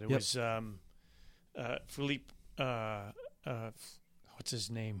 riders. Yeah, there was Philippe. What's his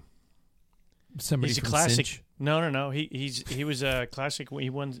name? Somebody he's a from classic. Cinch? No. He was a classic.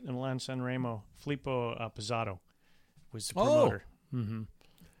 He won in Milan San Remo. Filippo Pizzato was the promoter. Mm-hmm.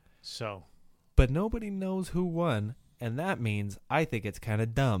 So, but nobody knows who won, and that means I think it's kind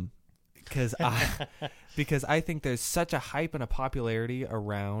of dumb. Because I think there's such a hype and a popularity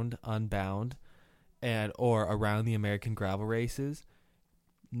around Unbound or around the American gravel races.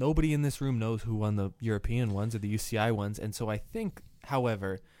 Nobody in this room knows who won the European ones or the UCI ones, and so I think,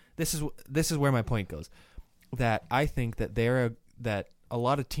 however, this is where my point goes. That I think that that a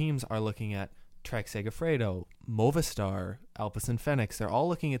lot of teams are looking at Trek Segafredo, Movistar, Alpecin Fenix. They're all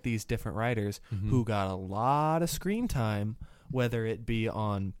looking at these different riders who got a lot of screen time, whether it be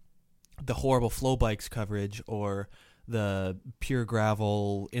on the horrible Flow Bikes coverage or the Pure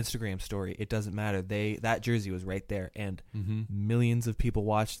Gravel Instagram story. It doesn't matter. That jersey was right there, and millions of people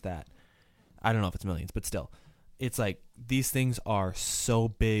watched that. I don't know if it's millions, but still. It's like these things are so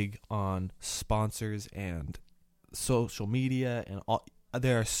big on sponsors and social media, and all.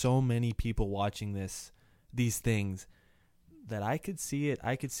 There are so many people watching these things that I could see it.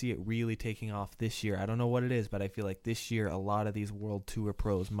 I could see it really taking off this year. I don't know what it is, but I feel like this year a lot of these World Tour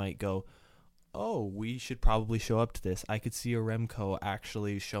pros might go, oh, we should probably show up to this. I could see a Remco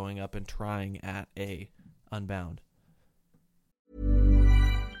actually showing up and trying at a Unbound.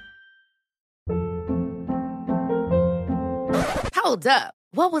 Hold up.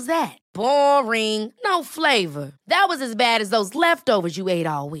 What was that? Boring. No flavor. That was as bad as those leftovers you ate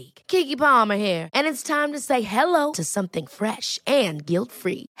all week. Keke Palmer here, and it's time to say hello to something fresh and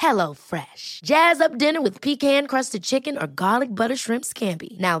guilt-free. Hello Fresh. Jazz up dinner with pecan-crusted chicken or garlic butter shrimp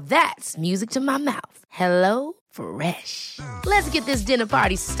scampi. Now that's music to my mouth. Hello Fresh. Let's get this dinner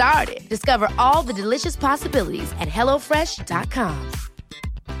party started. Discover all the delicious possibilities at hellofresh.com.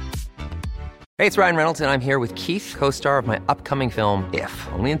 Hey, it's Ryan Reynolds, and I'm here with Keith, co-star of my upcoming film, If,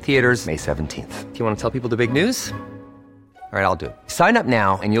 only in theaters May 17th. Do you want to tell people the big news? All right, I'll do it. Sign up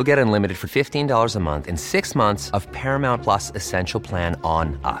now and you'll get unlimited for $15 a month and 6 months of Paramount Plus Essential Plan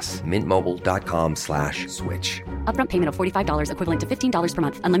on us. MintMobile.com/switch. Upfront payment of $45 equivalent to $15 per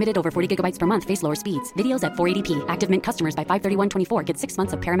month. Unlimited over 40 gigabytes per month. Face lower speeds. Videos at 480p. Active Mint customers by 531.24 get 6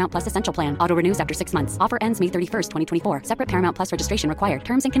 months of Paramount Plus Essential Plan. Auto renews after 6 months. Offer ends May 31st, 2024. Separate Paramount Plus registration required.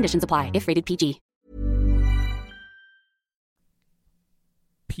 Terms and conditions apply if rated PG.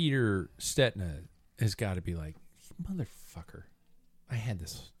 Peter Stetina has got to be like, motherfucker, I had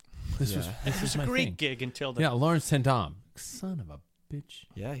this. This was a great thing. gig until the... Yeah, Lawrence Tendam. Son of a bitch.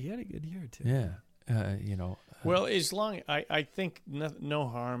 Yeah, he had a good year, too. Yeah. Well, as long... I think no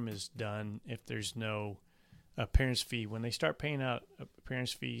harm is done if there's no appearance fee. When they start paying out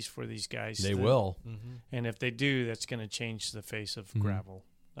appearance fees for these guys... They will. Mm-hmm. And if they do, that's going to change the face of gravel.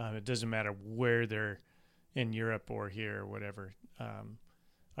 It doesn't matter where they're in Europe or here or whatever.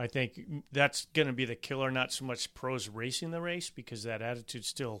 I think that's going to be the killer, not so much pros racing the race, because that attitude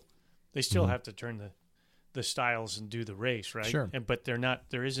they still have to turn the styles and do the race, right? Sure. But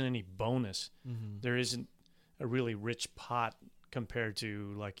there isn't any bonus. There isn't a really rich pot compared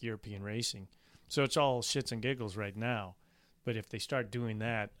to like European racing. So it's all shits and giggles right now. But if they start doing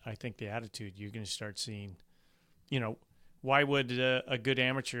that, I think the attitude you're going to start seeing, why would a good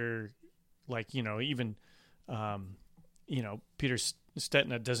amateur, like, even, Peter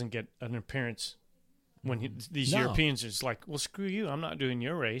Stetina doesn't get an appearance when these Europeans is like, well, screw you, I'm not doing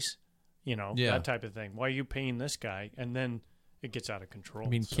your race, that type of thing. Why are you paying this guy? And then it gets out of control. I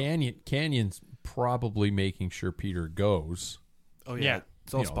mean, Canyon's probably making sure Peter goes. Oh yeah,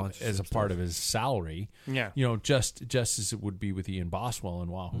 it's all sponsored as a part of his salary. Yeah, just as it would be with Ian Boswell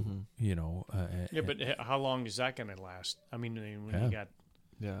and Wahoo. but how long is that going to last? I mean, when you got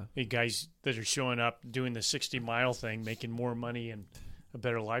Yeah. Guys that are showing up doing the 60-mile thing, making more money and a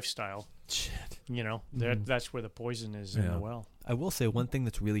better lifestyle. Shit. You know, that's where the poison is in the well. I will say one thing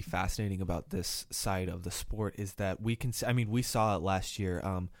that's really fascinating about this side of the sport is that we can. I mean, we saw it last year.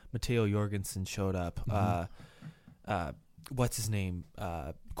 Matteo Jorgensen showed up. What's his name?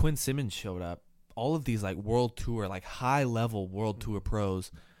 Quinn Simmons showed up. All of these like world tour, like high level world tour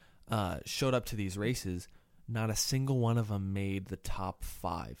pros, showed up to these races. Not a single one of them made the top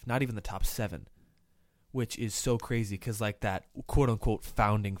 5. Not even the top 7. Which is so crazy because, like, that quote-unquote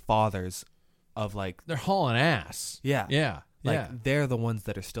founding fathers of, like... They're hauling ass. Yeah. Yeah. Like, they're the ones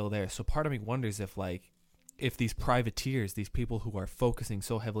that are still there. So part of me wonders if these privateers, these people who are focusing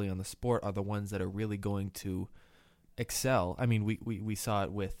so heavily on the sport are the ones that are really going to excel. I mean, we saw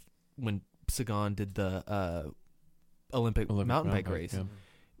it with when Sagan did the Olympic mountain bike race. Yeah.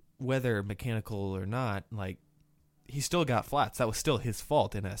 Whether mechanical or not, like... He still got flats. That was still his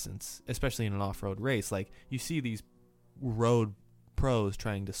fault in essence, especially in an off-road race. Like you see these road pros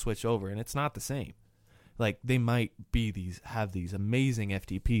trying to switch over, and it's not the same. Like they might have these amazing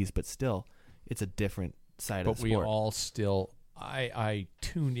FTPs, but still, it's a different side of the sport. But we all still. I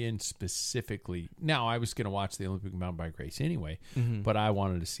tuned in specifically. Now I was going to watch the Olympic mountain bike race anyway, but I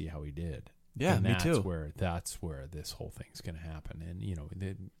wanted to see how he did. Yeah, and me too. That's where this whole thing's going to happen, and you know.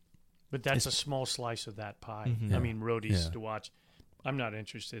 But that's a small slice of that pie. Mm-hmm. I mean, roadies to watch. I'm not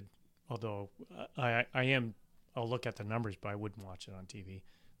interested, although I am. I'll look at the numbers, but I wouldn't watch it on TV.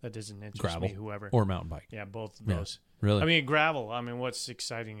 That doesn't interest Gravel me. Whoever or mountain bike. Yeah, both of those. Really? I mean, gravel. I mean, what's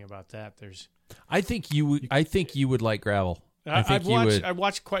exciting about that? I think you would like gravel. I've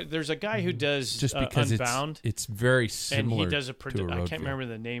watched quite. There's a guy who does just because Unbound. It's very similar. And he does to a road I can't field. remember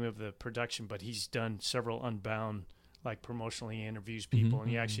the name of the production, but he's done several Unbound. Like promotionally, he interviews people, and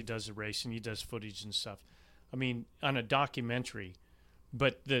he actually does the race, and he does footage and stuff. I mean, on a documentary,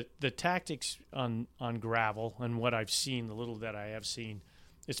 but the tactics on gravel and what I've seen, the little that I have seen,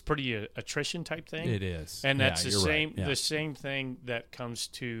 it's pretty attrition type thing. It is, and that's the same right. Yeah. the same thing that comes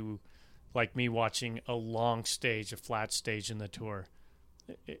to like me watching a long stage, a flat stage in the Tour.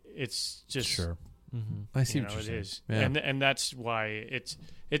 It's just sure. I see what you're saying. It is, yeah. and that's why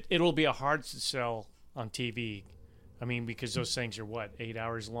it'll be a hard to sell on TV. I mean, because those things are, 8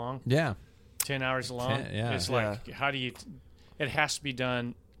 hours long? Yeah. 10 hours long? Yeah. It's like, how do you... It has to be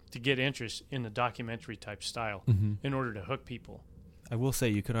done to get interest in the documentary-type style in order to hook people. I will say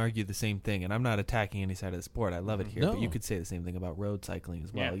you can argue the same thing, and I'm not attacking any side of the sport. I love it here, but you could say the same thing about road cycling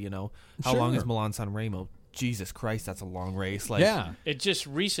as well, you know? How long is Milan-San Remo? Jesus Christ, that's a long race. Like, yeah. It just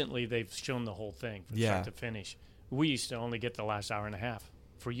recently they've shown the whole thing from start to finish. We used to only get the last hour and a half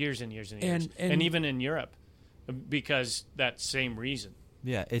for years and years and years. And even in Europe. Because that same reason.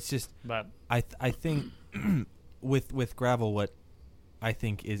 Yeah, it's just. But I think with gravel, what I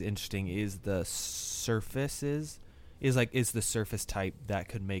think is interesting is the surfaces. Is the surface type that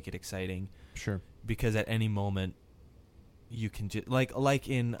could make it exciting. Sure. Because at any moment, you can just like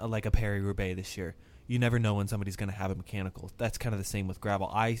in a Paris-Roubaix this year. You never know when somebody's going to have a mechanical. That's kind of the same with gravel.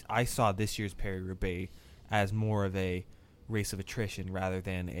 I saw this year's Paris-Roubaix as more of a race of attrition rather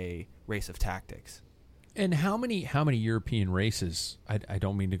than a race of tactics. And how many European races, I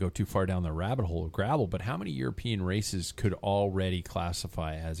don't mean to go too far down the rabbit hole of gravel, but how many European races could already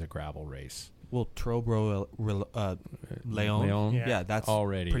classify as a gravel race? Well, Trobro, Leon. Yeah, that's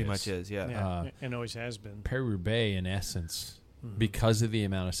already pretty much is, and always has been. Paris-Roubaix, in essence, because of the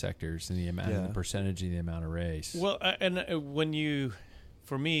amount of sectors and the amount of the percentage of the amount of race. Well, when you...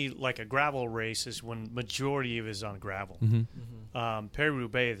 For me, like a gravel race is when majority of it is on gravel.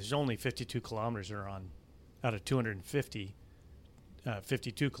 Paris-Roubaix, there's only 52 kilometers are on, out of 250,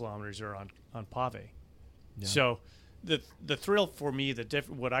 52 kilometers are on pave. Yeah. So the thrill for me,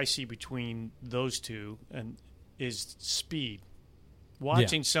 what I see between those two is speed.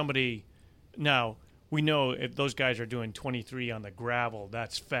 Watching somebody, now we know if those guys are doing 23 on the gravel,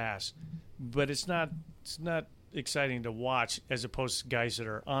 that's fast, but it's not exciting to watch as opposed to guys that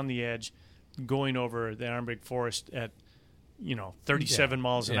are on the edge going over the Arnberg Forest at 37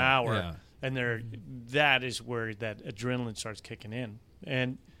 miles an hour and that is where that adrenaline starts kicking in.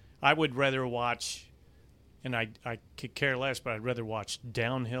 And I would rather watch, and I could care less, but I'd rather watch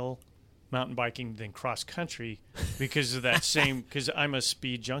downhill mountain biking than cross country because of that same, because I'm a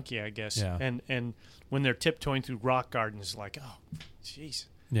speed junkie, I guess. And when they're tiptoeing through rock gardens, like, oh jeez.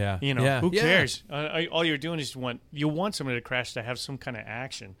 Yeah, who cares? All you're doing is you want somebody to crash to have some kind of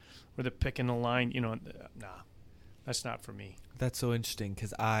action, where they're picking the line. Nah, that's not for me. That's so interesting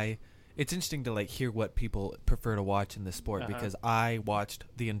because it's interesting to hear what people prefer to watch in this sport because I watched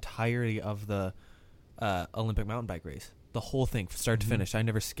the entirety of the Olympic mountain bike race. the whole thing, start to finish. I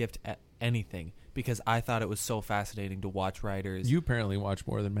never skipped anything because I thought it was so fascinating to watch riders. You apparently watch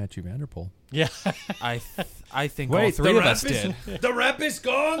more than Matthew Vanderpool. Yeah. I think all three of us did. The rep is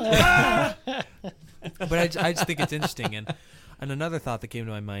gone. But I just think it's interesting. And another thought that came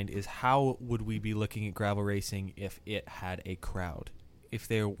to my mind is how would we be looking at gravel racing if it had a crowd? If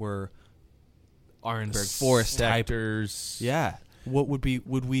there were Arenberg Forest sectors. Yeah. What would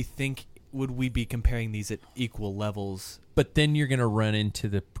we be comparing these at equal levels? But then you're going to run into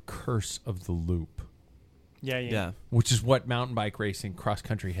the curse of the loop. Yeah. Which is what mountain bike racing, cross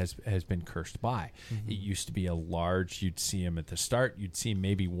country has been cursed by. It used to be a large. You'd see him at the start. You'd see him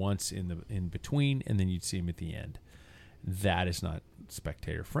maybe once in between, and then you'd see him at the end. That is not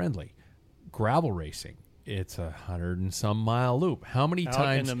spectator friendly. Gravel racing, it's 100 and some mile loop. How many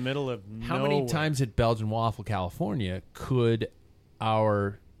times in the middle of How nowhere. many times at Belgian Waffle, California, could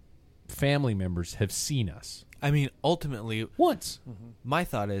our family members have seen us? I mean, ultimately, Once. my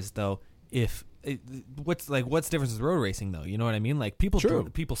thought is though, what's the difference with road racing though? You know what I mean? Like people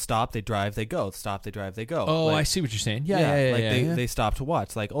stop, they drive, they go. Stop, they drive, they go. Oh, like, I see what you're saying. Yeah. They stop to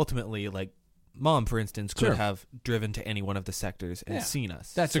watch. Like ultimately, like Mom, for instance, could have driven to any one of the sectors and seen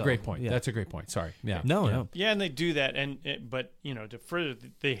us. That's a great point. Yeah. That's a great point. Sorry. Yeah. No. Yeah, and they do that, but to further,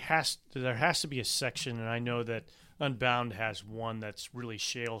 there has to be a section, and I know that Unbound has one that's really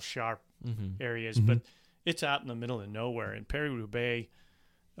shale sharp areas, but it's out in the middle of nowhere. In Paris-Roubaix,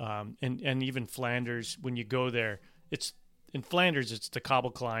 and even Flanders, when you go there, in Flanders it's the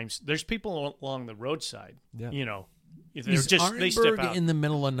cobble climbs. There's people along the roadside. Yeah. They're Is just they step Arenberg out in the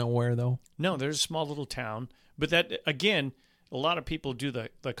middle of nowhere though? No, there's a small little town, but that again, a lot of people do the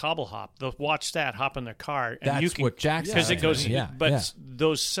cobble hop. They'll watch that, hop in their car, and That's you can, what Jackson because it goes. Yeah, but yeah.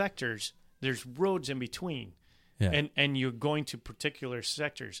 those sectors, there's roads in between, and you're going to particular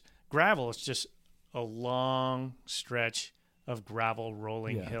sectors. Gravel is just a long stretch of gravel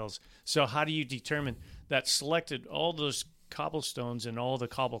rolling hills. So how do you determine that selected all those cobblestones and all the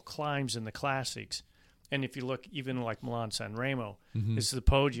cobble climbs in the classics? And if you look even like Milan San Remo, it's the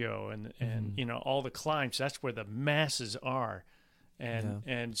Poggio and all the climbs. That's where the masses are,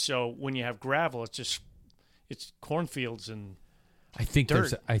 and so when you have gravel, it's cornfields and I think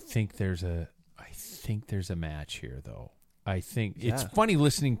dirt. there's a match here though. I think it's funny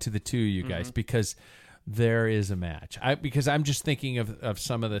listening to the two of you guys because there is a match. Because I'm just thinking of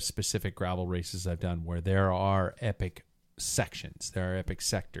some of the specific gravel races I've done where there are epic sections, there are epic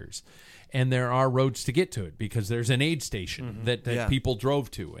sectors, and there are roads to get to it because there's an aid station that people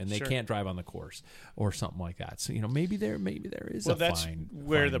drove to and they can't drive on the course or something like that. So maybe there is a that's fine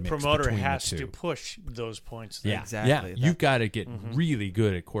where fine the mix promoter between has the two. to push those points. Yeah, Exactly. Yeah, you got to get really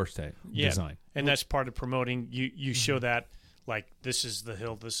good at course Yeah, design, and that's part of promoting. You show that. Like, this is the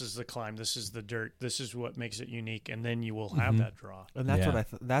hill, this is the climb, this is the dirt, this is what makes it unique, and then you will have that draw. And that's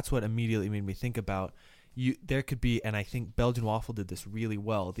that's what immediately made me think about there could be, and I think Belgian Waffle did this really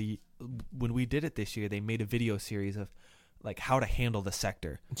well. When we did it this year, they made a video series of like how to handle the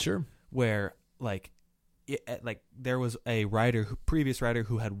sector. Sure. Where there was a previous rider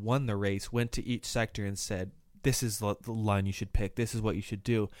who had won the race, went to each sector and said, this is the line you should pick. This is what you should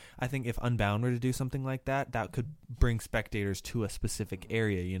do. I think if Unbound were to do something like that, that could bring spectators to a specific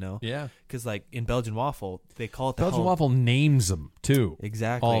area, Yeah. Because like in Belgian Waffle, they call it the Belgian Waffle names them too.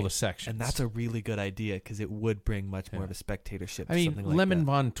 Exactly. All the sections. And that's a really good idea because it would bring much more of a spectatorship to I mean, something like Lemon that.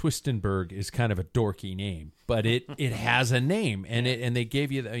 von Twistenberg is kind of a dorky name, but it has a name, and they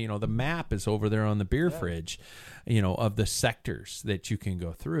gave you the map is over there on the beer fridge, of the sectors that you can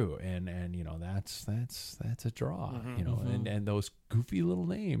go through, and that's a draw, and those goofy little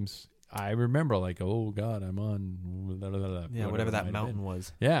names. I remember like, oh God, I'm on whatever that mountain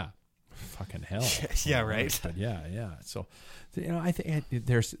was. Yeah. Fucking hell. Yeah, right. But yeah. So, I think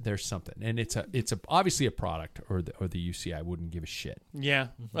there's something, and it's obviously a product, or the UCI wouldn't give a shit. Yeah,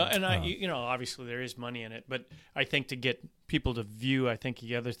 well, and obviously there is money in it, but I think to get people to view, I think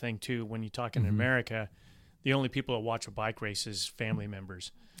the other thing too, when you talk in America, the only people that watch a bike race is family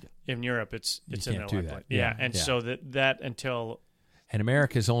members. In Europe, it's You in can't their do life. that. Yeah, Yeah, and yeah. so that until. And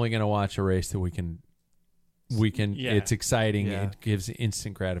America's only going to watch a race that we can. Yeah. It's exciting. Yeah. It gives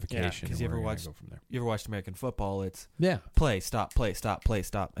instant gratification. Because and you ever we're gonna watched go from there. You ever watched American football? It's Yeah. play, stop, play, stop, play,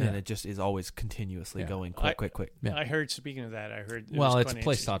 stop, and Yeah. it just is always continuously Yeah. going I- quick. Yeah. I heard. Speaking of that, I heard. Well, was it's funny.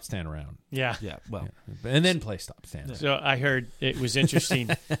 play, stop, stand around. Yeah. Yeah, well, And then play, stop, stand. So I heard it was interesting.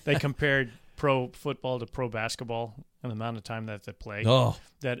 They compared pro football to pro basketball and the amount of time that they play. Oh,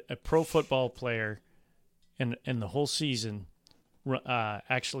 That a pro football player in the whole season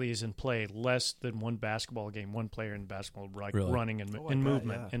actually is in play less than one basketball game. One player in basketball Really? running in Oh, I bet,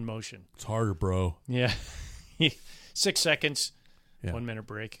 movement yeah. in motion. it's harder, bro. Yeah. 6 seconds, Yeah. 1 minute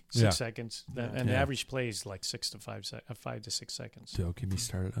break, Yeah. 6 seconds. And the average play is like 5 to 6 seconds. Don't get me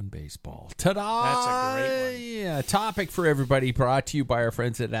started on baseball. Ta-da! That's a great one. Yeah, topic for everybody brought to you by our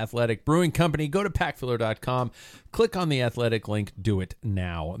friends at Athletic Brewing Company. Go to packfiller.com, click on the Athletic link, do it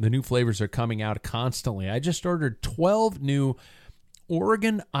now. The new flavors are coming out constantly. I just ordered 12 new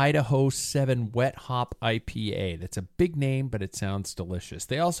Oregon Idaho 7 Wet Hop IPA. That's a big name, but it sounds delicious.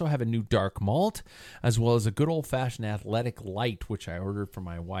 They also have a new dark malt, as well as a good old-fashioned Athletic Light, which I ordered for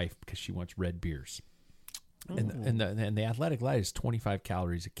my wife because she wants red beers. And the Athletic Light is 25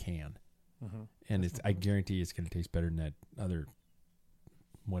 calories a can. And I guarantee it's going to taste better than that other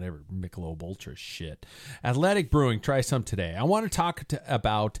whatever Michelob Ultra shit. Athletic Brewing, try some today. I want to talk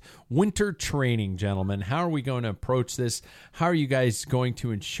about winter training, gentlemen. How are we going to approach this? How are you guys going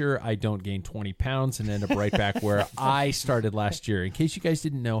to ensure I don't gain 20 pounds and end up right back where I started last year? In case you guys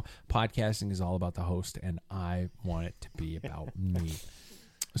didn't know, podcasting is all about the host, and I want it to be about me.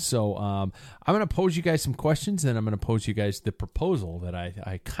 So I'm going to pose you guys some questions, and I'm going to pose you guys the proposal that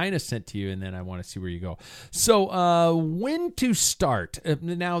I kind of sent to you, and then I want to see where you go. So when to start?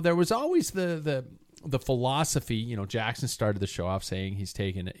 Now, there was always the philosophy. You know, Jackson started the show off saying he's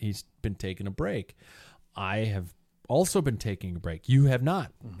been taking a break. I have also been taking a break. You have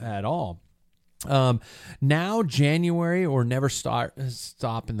not at all. Now January or never stop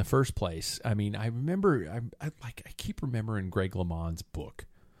in the first place. I mean, I remember I keep remembering Greg LeMond's book,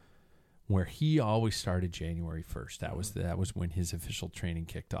 where he always started January 1st. That was when his official training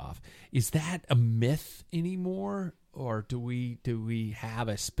kicked off. Is that a myth anymore, or do we have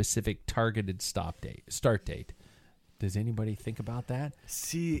a specific targeted start date? Does anybody think about that?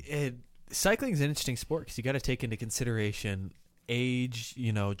 See, cycling is an interesting sport because you got to take into consideration age,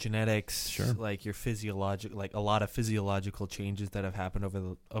 genetics, sure, like your physiological, like a lot of physiological changes that have happened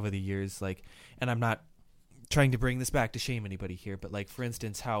over the years. Like, and I'm not trying to bring this back to shame anybody here, but like, for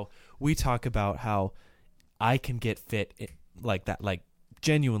instance, how we talk about how I can get fit like that, like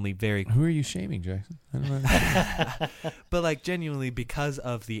genuinely very. Who are you shaming, Jackson? I don't know. But like genuinely, because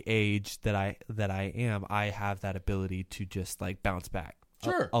of the age that I am, I have that ability to just like bounce back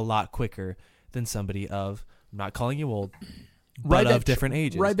a lot quicker than somebody of, I'm not calling you old, but of different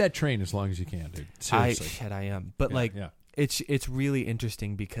ages. Ride that train as long as you can, dude. Seriously. I am. But it's really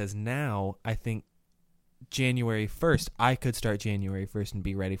interesting because now I think January 1st, I could start January 1st and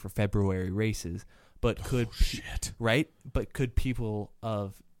be ready for February races. But could But could people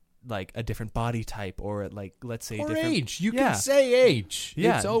of like a different body type or like, let's say, or different age? You can say age.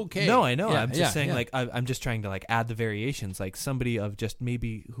 Yeah. It's okay. No, I know. Yeah, I'm just saying, like, I'm just trying to like add the variations. Like somebody of just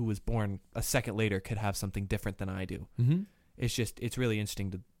maybe who was born a second later could have something different than I do. Mm-hmm. It's really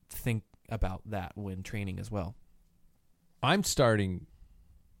interesting to think about that when training as well. I'm starting.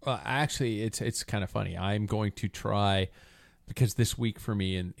 Actually, it's kind of funny. I'm going to try, because this week for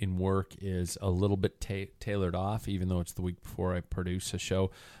me in work is a little bit tailored off, even though it's the week before I produce a show.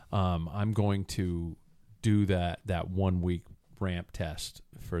 I'm going to do that 1 week ramp test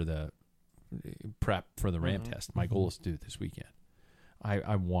for the prep for the ramp test. My goal is to do it this weekend.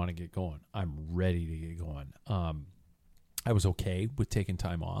 I want to get going. I'm ready to get going. I was okay with taking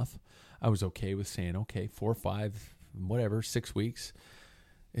time off. I was okay with saying, okay, 4 or 5, whatever, 6 weeks.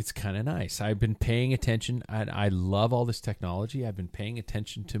 It's kind of nice. I've been paying attention. I love all this technology. I've been paying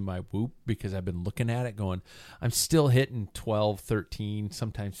attention to my Whoop because I've been looking at it going, I'm still hitting 12, 13,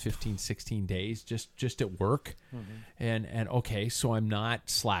 sometimes 15, 16 days just at work. Mm-hmm. And okay, so I'm not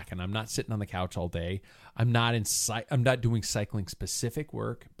slacking. I'm not sitting on the couch all day. I'm not doing cycling specific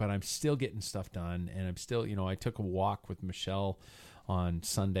work, but I'm still getting stuff done. And I'm still, I took a walk with Michelle on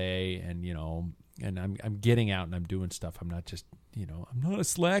Sunday, and and I'm getting out and I'm doing stuff. I'm not just, I'm not a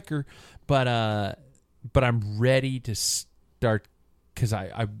slacker, but I'm ready to start because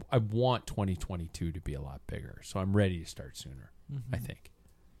I want 2022 to be a lot bigger. So I'm ready to start sooner, I think.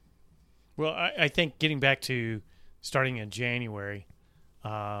 Well, I think getting back to starting in January,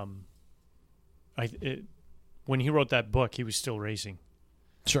 when he wrote that book, he was still racing.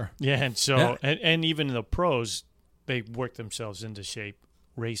 Sure. Yeah, and so and even the pros, they work themselves into shape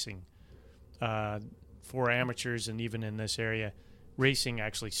racing. For amateurs and even in this area, racing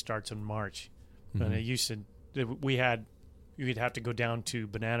actually starts in March. Mm-hmm. And it used to, you'd have to go down to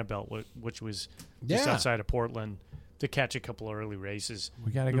Banana Belt, which was just outside of Portland, to catch a couple of early races.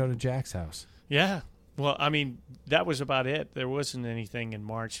 We got to go to Jack's house. Yeah. Well, I mean, that was about it. There wasn't anything in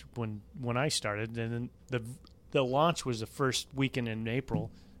March when I started. And then the launch was the first weekend in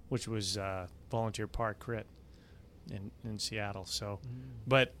April, which was Volunteer Park Crit in Seattle. So,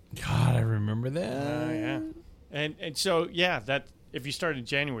 but God, I remember that. Yeah. And so, that if you start in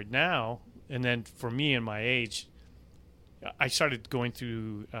January now, and then for me and my age, I started going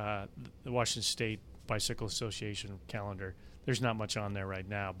through the Washington State Bicycle Association calendar. There's not much on there right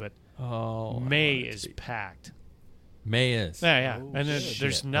now, but May is packed. May is. Yeah. Oh, and then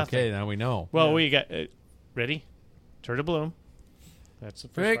there's nothing. Okay, now we know. Well, we got ready. Turn to Bloom. That's the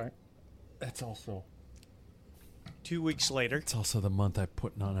first part. That's also 2 weeks later. It's also the month I'm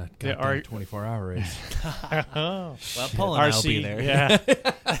putting on a goddamn 24-hour race. Well, Paul and I'll be there. Yeah.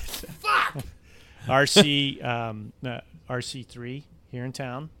 Fuck. RC3 here in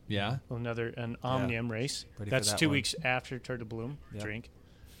town. Yeah. An Omnium race. Ready for That's that 2 one. weeks after Tour de Bloom. Yep. Drink.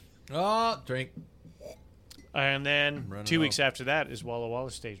 Oh, drink. And then running 2 weeks low. after that is Walla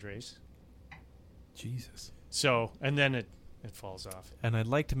Walla stage race. Jesus. So, and then it falls off. And I'd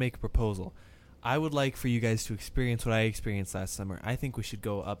like to make a proposal. I would like for you guys to experience what I experienced last summer. I think we should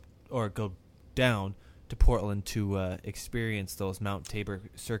go up or go down to Portland to experience those Mount Tabor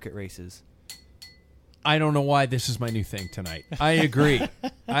circuit races. I don't know why this is my new thing tonight. I agree.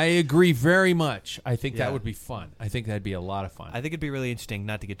 I agree very much. I think that would be fun. I think that'd be a lot of fun. I think it'd be really interesting,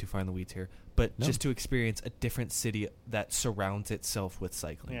 not to get too far in the weeds here, but just to experience a different city that surrounds itself with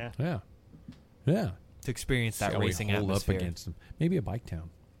cycling. Yeah. Yeah. To experience that See how we racing hold atmosphere. up against them. Maybe a bike town.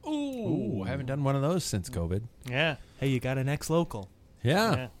 Ooh, I haven't done one of those since COVID. Yeah. Hey, you got an ex-local.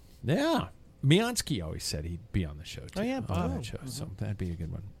 Yeah. Miansky always said he'd be on the show, too. Oh, yeah, on Bob. that show, so that'd be a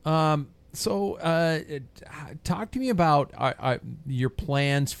good one. So talk to me about your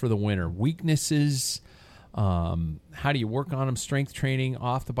plans for the winter. Weaknesses, how do you work on them, strength training,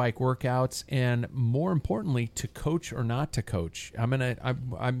 off the bike workouts, and more importantly, to coach or not to coach.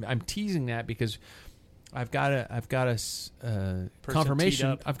 I'm teasing that because I've got a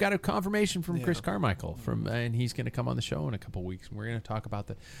confirmation. I've got a confirmation from Chris Carmichael and he's going to come on the show in a couple weeks, and we're going to talk about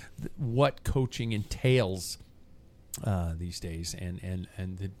what coaching entails these days and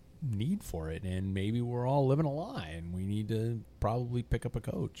the need for it. And maybe we're all living a lie, and we need to probably pick up a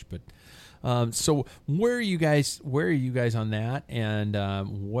coach. But so where are you guys on that? And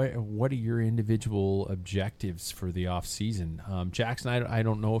what are your individual objectives for the off season? Jackson, I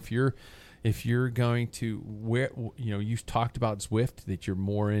don't know if you're going to you talked about Zwift, that you're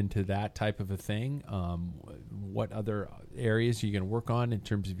more into that type of a thing. What other areas are you going to work on in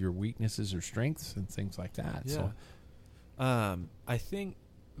terms of your weaknesses or strengths and things like that? Yeah. So, I think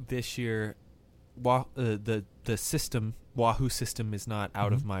this year, the system, Wahoo system, is not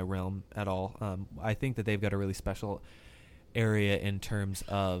out of my realm at all. I think that they've got a really special area in terms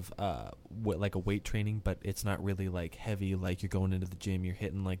of like a weight training, but it's not really like heavy. Like you're going into the gym, you're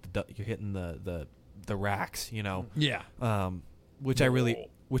hitting the racks, yeah. Which I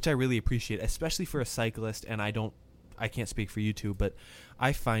really appreciate, especially for a cyclist. And I can't speak for you two, but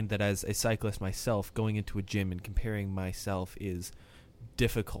I find that as a cyclist myself, going into a gym and comparing myself is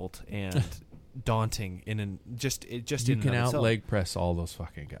difficult and daunting. You can out leg press all those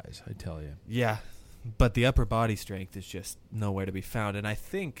fucking guys, I tell you. Yeah. But the upper body strength is just nowhere to be found. And I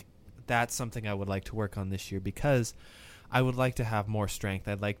think that's something I would like to work on this year, because I would like to have more strength.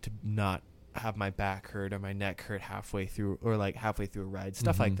 I'd like to not have my back hurt or my neck hurt halfway through a ride,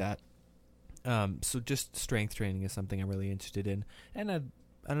 stuff like that. So just strength training is something I'm really interested in. And I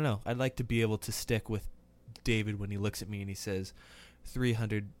don't know, I'd like to be able to stick with David when he looks at me and he says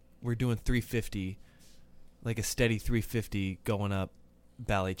 300, we're doing 350, like a steady 350 going up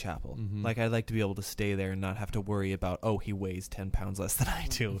Ballychapel. Like, I'd like to be able to stay there and not have to worry about, he weighs 10 pounds less than I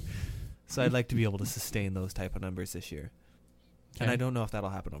do. So I'd like to be able to sustain those type of numbers this year. Okay. And I don't know if that'll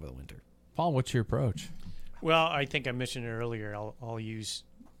happen over the winter. Paul, what's your approach? Well, I think I mentioned it earlier. I'll use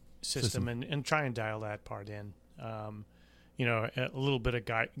system and try and dial that part in. A little bit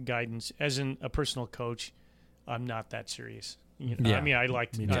of guidance. As in a personal coach, I'm not that serious. I mean, I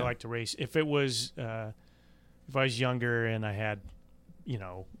like to race. If it was, if I was younger and I had,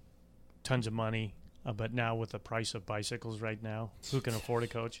 tons of money, but now with the price of bicycles right now, who can afford a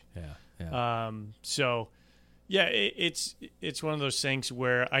coach? Yeah. So, yeah, it's one of those things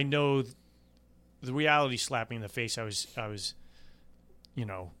where I know the reality slapped me in the face. I was,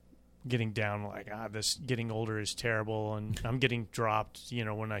 getting down like, this getting older is terrible, and I'm getting dropped,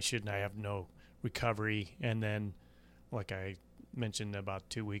 when I shouldn't. I have no recovery, and then, like I mentioned about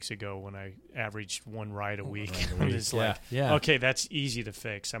 2 weeks ago, when I averaged one ride a week, it's okay, that's easy to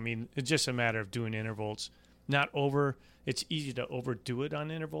fix. I mean, it's just a matter of doing intervals, it's easy to overdo it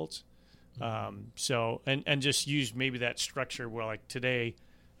on intervals. So just use maybe that structure where, like today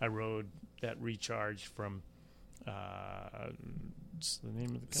I rode that recharge from what's the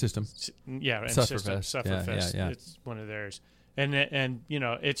name of the System. And Sufferfest. Sufferfest. Yeah. It's one of theirs. And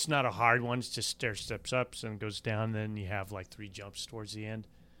it's not a hard one. It's just stair steps up and goes down. Then you have like 3 jumps towards the end.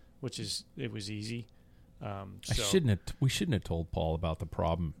 it was easy. We shouldn't have told Paul about the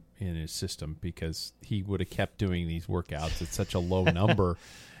problem in his system, because he would have kept doing these workouts at such a low number,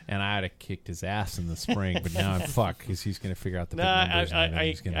 and I'd have kicked his ass in the spring. But now I'm fucked, because he's going to figure out the big numbers.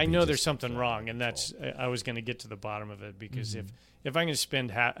 I know there's something wrong, and that's I was going to get to the bottom of it, because if I'm going to spend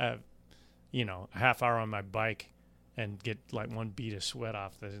a half hour on my bike and get like one bead of sweat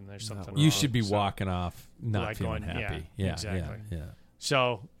off, then there's something wrong. You should be walking off not like feeling happy. Yeah, exactly. Yeah.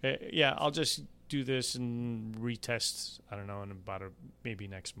 So I'll just do this and retest, I don't know, in about maybe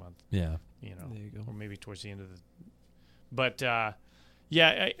next month. Yeah. There you go. Or maybe towards the end of the... But, I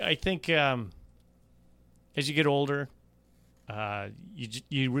think as you get older,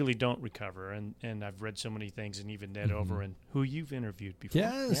 you really don't recover. And I've read so many things, and even Ned Over, and who you've interviewed before.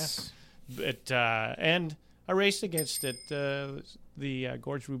 Yes. Yeah. But, and I raced against it, the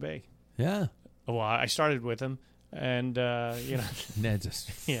Gorge Roubaix. Yeah. Well, I started with him, and, Ned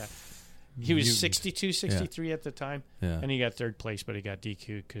just... Yeah. He was 62, 63 at the time, and he got third place, but he got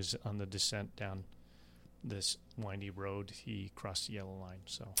DQ'd because on the descent down this windy road, he crossed the yellow line.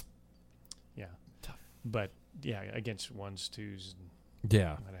 So, yeah. Tough. But, against ones, twos. And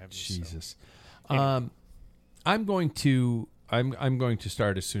what have you, Jesus. So. Anyway. I'm going to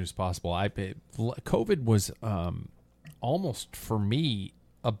start as soon as possible. COVID was almost, for me,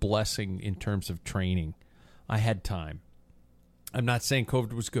 a blessing in terms of training. I had time. I'm not saying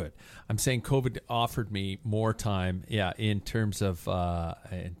COVID was good. I'm saying COVID offered me more time. Yeah, in terms of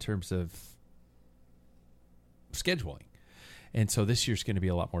scheduling, and so this year's going to be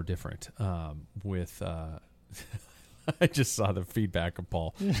a lot more different. With I just saw the feedback of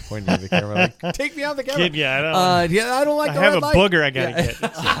Paul pointing at the camera, like, "Take me out the camera." Kid, I don't like. I have a booger I gotta get.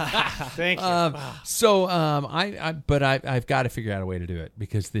 Thank you. I've got to figure out a way to do it,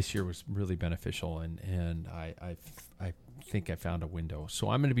 because this year was really beneficial, and I think I found a window. So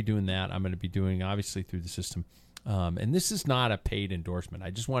I'm going to be doing that. I'm going to be doing, obviously, through the system. And this is not a paid endorsement.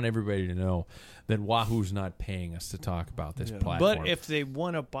 I just want everybody to know that Wahoo's not paying us to talk about this platform. But if they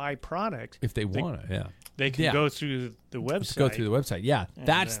want to buy product, they can go through the website. Let's go through the website. Yeah,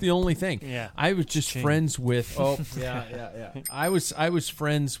 that's the only thing. Yeah, I was just friends with. Oh, yeah. I was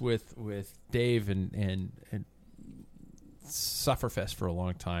friends with Dave and Sufferfest for a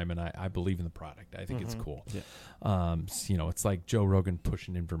long time, and I believe in the product. I think it's cool. Yeah. It's like Joe Rogan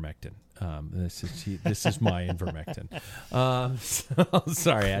pushing Ivermectin. This is my Ivermectin.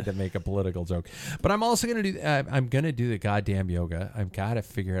 Sorry, I had to make a political joke, but I'm also going to do. I'm going to do the goddamn yoga. I've got to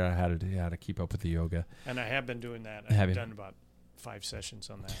figure out how to keep up with the yoga. And I have been doing that. I've done about 5 sessions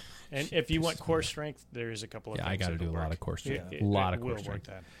on that. And if you want core strength, there is a couple of things. I got to do a lot of core strength. A lot of core strength.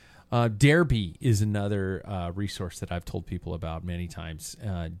 Darebe is another resource that I've told people about many times.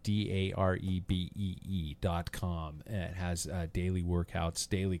 DAREBEE.com. It has daily workouts,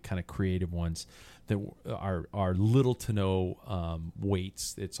 daily kind of creative ones that are little to no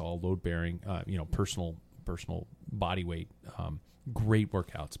weights. It's all load bearing, personal body weight. Great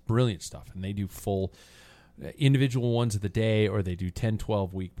workouts, brilliant stuff, and they do full individual ones of the day, or they do 10,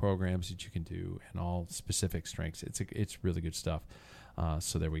 12 week programs that you can do, and all specific strengths. It's really good stuff.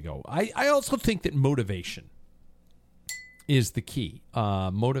 So there we go. I also think that motivation is the key.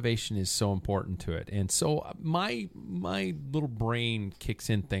 Motivation is so important to it. And so my little brain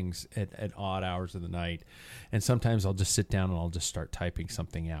kicks in things at odd hours of the night. And sometimes I'll just sit down and I'll just start typing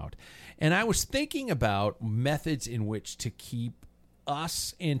something out. And I was thinking about methods in which to keep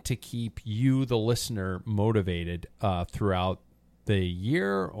us and to keep you, the listener, motivated throughout the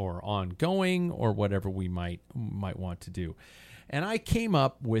year or ongoing or whatever we might want to do. And I came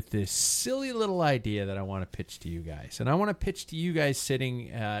up with this silly little idea that I want to pitch to you guys. And I want to pitch to you guys sitting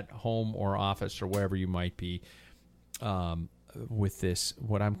at home or office or wherever you might be with this,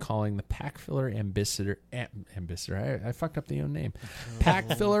 what I'm calling the PACC Filler Ambassador. I fucked up the own name.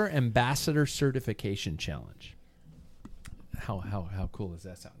 PACC Filler Ambassador Certification Challenge. How cool does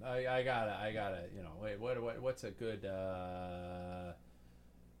that sound? I gotta, wait, what's a good,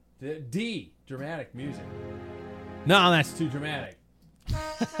 D, dramatic music. No, that's too dramatic.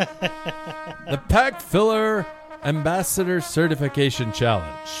 The PACC Filler Ambassador Certification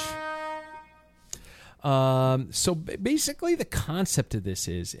Challenge. So basically the concept of this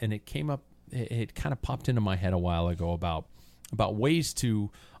is, and it came up, it kind of popped into my head a while ago about ways to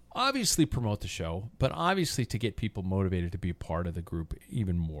obviously promote the show, but obviously to get people motivated to be a part of the group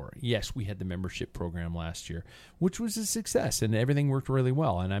even more. Yes, we had the membership program last year, which was a success, and everything worked really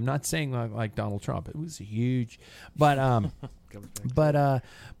well. And I'm not saying like Donald Trump. It was huge. But comes back.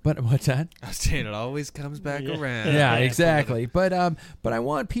 But what's that? I was saying it always comes back around. Yeah, exactly. But I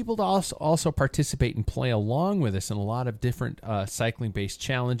want people to also participate and play along with us in a lot of different cycling-based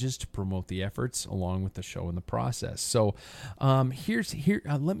challenges to promote the efforts along with the show and the process. So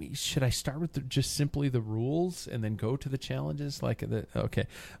should I start with just simply the rules and then go to the challenges?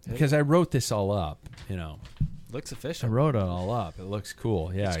 Because I wrote this all up, Looks official. I wrote it all up. It looks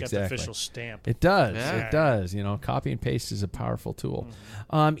cool. Yeah, it's got exactly. the official stamp. It does. Yeah. It does. Copy and paste is a powerful tool.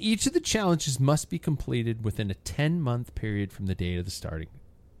 Each of the challenges must be completed within a 10-month period from the date of the starting.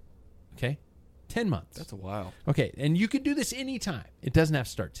 Okay? 10 months. That's a while. Okay, and you can do this anytime. It doesn't have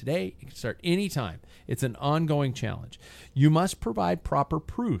to start today. It can start anytime. It's an ongoing challenge. You must provide proper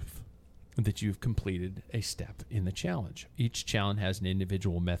proof that you've completed a step in the challenge. Each challenge has an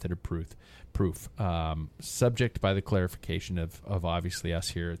individual method of proof subject by the clarification of obviously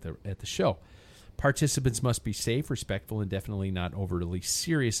us here at the show. Participants must be safe, respectful, and definitely not overly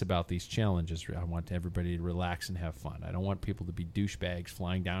serious about these challenges. I want everybody to relax and have fun. I don't want people to be douchebags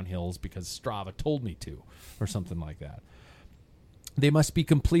flying down hills because Strava told me to, or something like that. They must be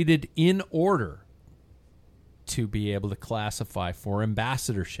completed in order to be able to classify for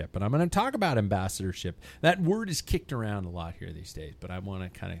ambassadorship. And I'm going to talk about ambassadorship. That word is kicked around a lot here these days, but I want to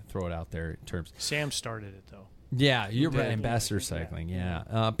kind of throw it out there in terms. Sam started it, though. Yeah, you're right. Ambassador cycling,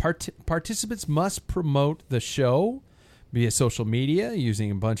 yeah. Participants must promote the show via social media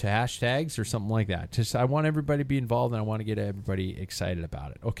using a bunch of hashtags or something like that. I want everybody to be involved, and I want to get everybody excited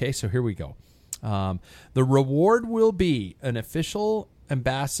about it. Okay, so here we go. The reward will be an official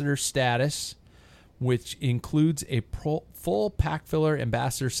ambassador status, which includes a full pack filler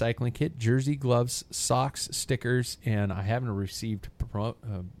ambassador cycling kit, jersey, gloves, socks, stickers, and I haven't received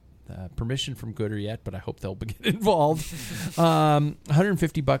permission from Gooder yet, but I hope they'll get involved.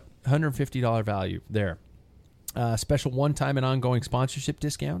 $150 value there. Special one-time and ongoing sponsorship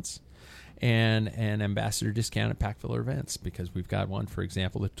discounts, and an ambassador discount at pack filler events, because we've got one, for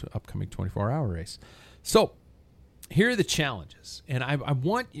example, the upcoming 24-hour race. So here are the challenges, and I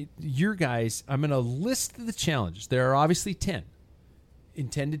want your guys, I'm going to list the challenges. There are obviously 10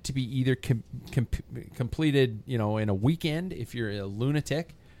 intended to be either completed, in a weekend if you're a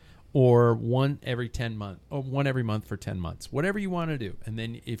lunatic, or one every month for 10 months. Whatever you want to do. And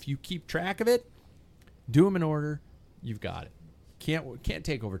then if you keep track of it, do them in order, you've got it. Can't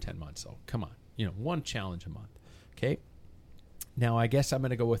take over 10 months, though. Come on. One challenge a month. Okay? Now, I guess I'm going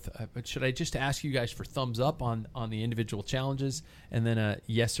to go with, should I just ask you guys for thumbs up on the individual challenges and then a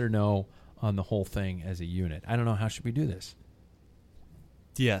yes or no on the whole thing as a unit? I don't know. How should we do this?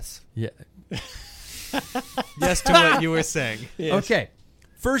 Yes. Yeah. Yes to what you were saying. Yes. Okay.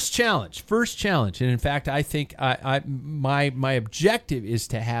 First challenge. And in fact, I think my objective is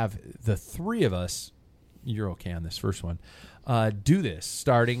to have the three of us, you're okay on this first one, do this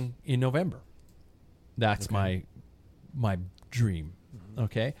starting in November. That's okay. my dream.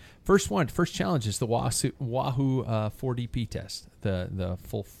 Okay. First challenge is the Wahoo 4DP test. The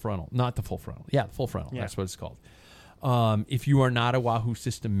full frontal, not the full frontal. Yeah, the full frontal. Yeah. That's what it's called. If you are not a Wahoo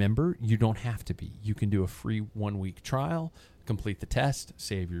system member, you don't have to be. You can do a free 1-week trial, complete the test,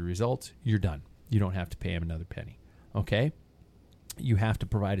 save your results. You're done. You don't have to pay him another penny. Okay. You have to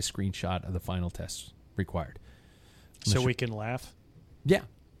provide a screenshot of the final test required. So we can laugh? Yeah.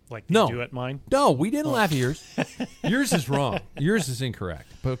 Like they do at mine? No, we didn't laugh at yours. Yours is wrong. Yours is incorrect.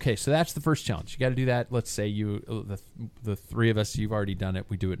 But okay, so that's the first challenge. You got to do that. Let's say the three of us, you've already done it.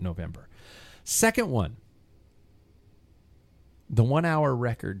 We do it in November. Second one, the 1-hour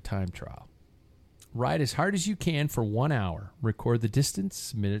record time trial. Ride as hard as you can for 1 hour. Record the distance,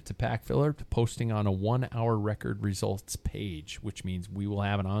 submit it to Pack Filler, to posting on a 1-hour record results page, which means we will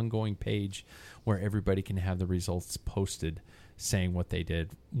have an ongoing page where everybody can have the results posted saying what they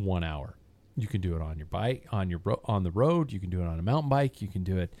did 1 hour. You can do it on your bike, on the road. You can do it on a mountain bike. You can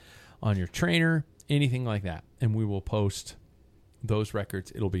do it on your trainer, anything like that. And we will post those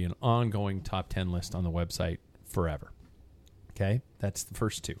records. It'll be an ongoing top 10 list on the website forever. Okay, that's the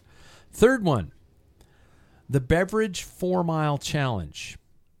first two. Third one, the Beverage 4-Mile Challenge.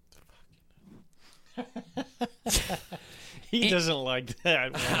 He doesn't like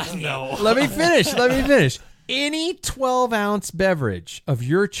that. No. Let me finish. Any 12-ounce beverage of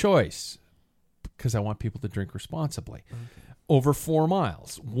your choice, because I want people to drink responsibly, over 4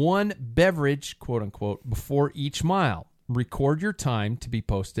 miles. One beverage, quote unquote, before each mile. Record your time to be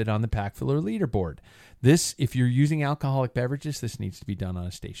posted on the Pack Filler leaderboard. This, if you're using alcoholic beverages, this needs to be done on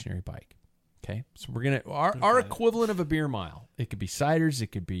a stationary bike. Okay, so we're gonna our equivalent of a beer mile. It could be ciders, it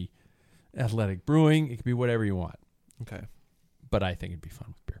could be athletic brewing, it could be whatever you want. Okay, but I think it'd be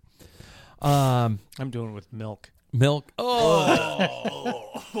fun with beer. I'm doing it with milk. Milk.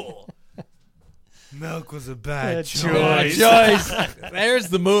 Oh. Milk was a bad choice. There's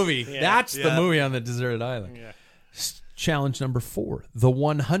the movie. Yeah. That's the movie on the deserted island. Yeah. Challenge number 4, the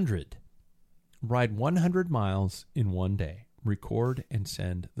 100. Ride 100 miles in one day. Record and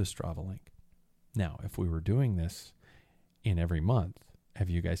send the Strava link. Now, if we were doing this in every month, have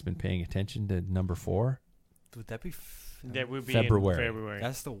you guys been paying attention to number 4? Would that be That would be February. in February.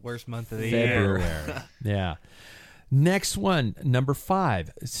 That's the worst month of the February. year. Yeah. Next one, number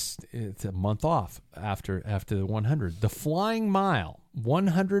 5. It's a month off after the 100. The flying mile,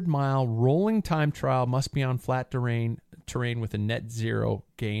 100-mile rolling time trial must be on flat terrain with a net zero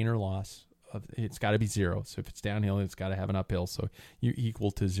gain or loss. It's got to be 0. So if it's downhill, it's got to have an uphill. So you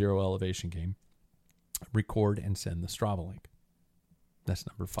equal to 0 elevation gain. Record and send the Strava link. That's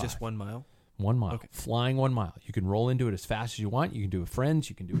number 5. Just 1 mile? 1 mile. Okay. Flying 1 mile. You can roll into it as fast as you want. You can do it with friends.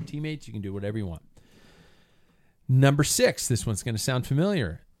 You can do it with teammates. You can do whatever you want. Number 6. This one's going to sound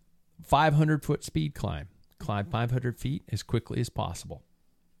familiar. 500-foot speed climb. Climb 500 feet as quickly as possible.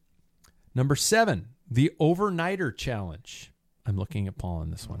 Number 7. The overnighter challenge. I'm looking at Paul on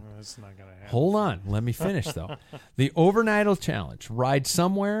this one. That's not going to happen. Hold on. Let me finish, though. The overnighter challenge. Ride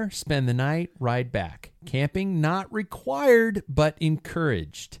somewhere, spend the night, ride back. Camping not required, but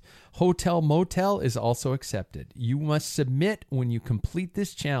encouraged. Hotel motel is also accepted. You must submit when you complete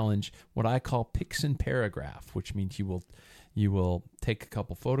this challenge what I call pics and paragraph, which means you will take a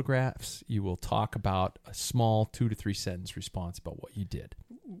couple photographs. You will talk about a small 2 to 3 sentence response about what you did.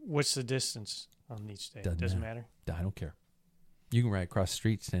 What's the distance on each day? Doesn't matter. I don't care. You can ride across the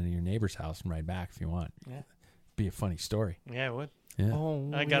street, stand in your neighbor's house, and ride back if you want. Yeah. Be a funny story. Yeah, it would. Yeah. Oh,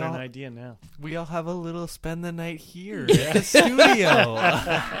 I got an idea now. We all have a little spend the night here at the studio.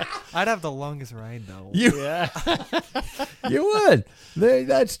 I'd have the longest ride, though. You would.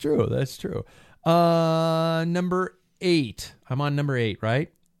 That's true. That's true. Number 8. I'm on number 8,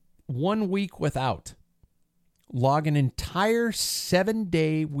 right? 1 week without. Log an entire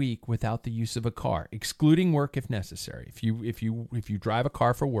 7-day week without the use of a car, excluding work if necessary. If you drive a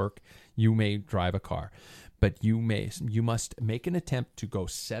car for work, you may drive a car, but you must make an attempt to go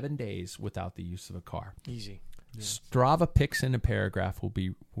 7 days without the use of a car. Easy. Yeah. Strava pics in a paragraph will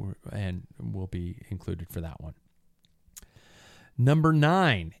be included for that one. Number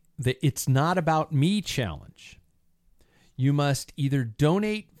 9, the It's Not About Me challenge. You must either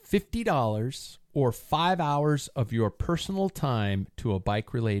donate $50 or 5 hours of your personal time to a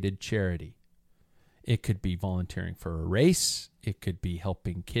bike-related charity. It could be volunteering for a race. It could be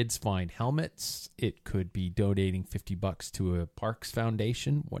helping kids find helmets. It could be donating $50 to a Parks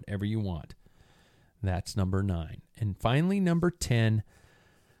Foundation, whatever you want. That's number 9. And finally, number 10,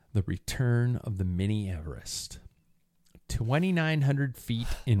 the return of the Mini Everest. 2,900 feet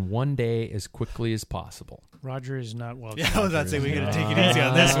in one day as quickly as possible. Roger is not welcome. Yeah, I was about to say, we got to take it easy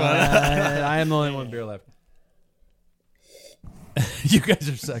on this one. I am the only one beer left. You guys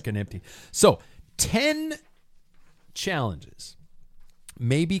are sucking empty. So, 10 challenges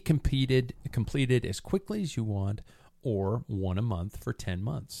may be completed as quickly as you want, or 1 a month for 10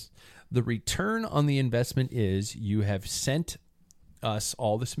 months. The return on the investment is you have sent us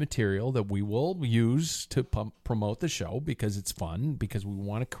all this material that we will use to promote the show because it's fun, because we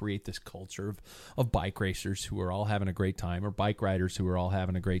want to create this culture of bike racers who are all having a great time, or bike riders who are all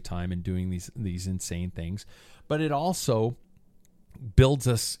having a great time and doing these insane things. But it also builds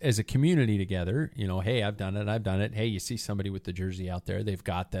us as a community together. You know, hey, I've done it. Hey, you see somebody with the jersey out there, they've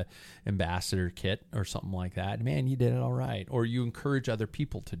got the ambassador kit or something like that. Man, you did it all right. Or you encourage other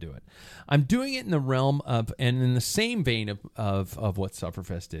people to do it. I'm doing it in the realm of, and in the same vein of what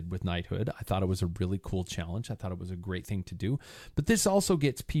Sufferfest did with Knighthood. I thought it was a really cool challenge. I thought it was a great thing to do. But this also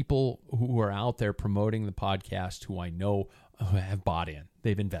gets people who are out there promoting the podcast who I know have bought in.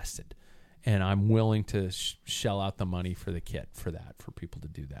 They've invested. And I'm willing to shell out the money for the kit for people to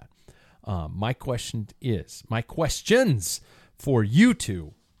do that. My questions for you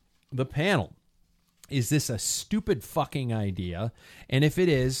two, the panel, is this a stupid fucking idea? And if it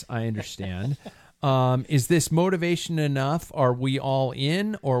is, I understand. Is this motivation enough? Are we all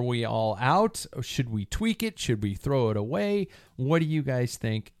in or are we all out? Should we tweak it? Should we throw it away? What do you guys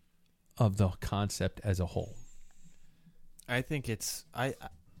think of the concept as a whole? I think it's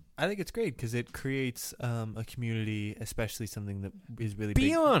great because it creates a community, especially something that is really big.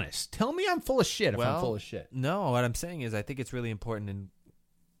 Be honest. Tell me I'm full of shit if I'm full of shit. No, what I'm saying is I think it's really important, and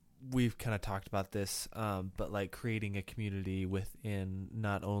we've kind of talked about this, but like creating a community within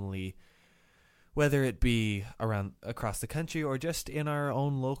not only whether it be across the country or just in our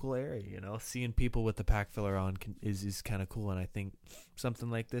own local area, you know, seeing people with the pack filler on is kind of cool. And I think something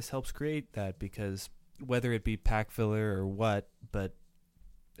like this helps create that because whether it be pack filler or what, but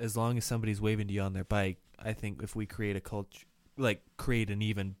as long as somebody's waving to you on their bike, I think if we create a culture, like create an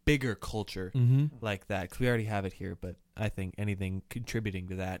even bigger culture like that, because we already have it here, but I think anything contributing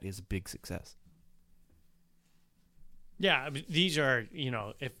to that is a big success. Yeah, I mean, these are,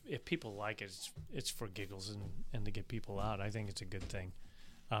 if people like it, it's for giggles and to get people out. I think it's a good thing.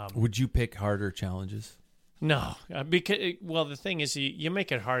 Would you pick harder challenges? No, because the thing is, you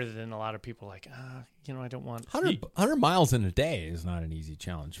make it harder than a lot of people. Like, I don't want 100 miles in a day is not an easy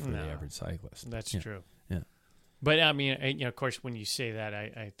challenge for the average cyclist. That's true. Yeah, but I mean, of course, when you say that,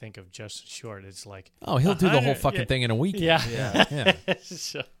 I think of Justin Short. It's like, oh, he'll do the whole fucking thing in a weekend. Yeah.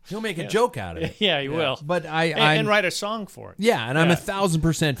 So, he'll make a joke out of it. Yeah, he will. But and write a song for it. Yeah, and I'm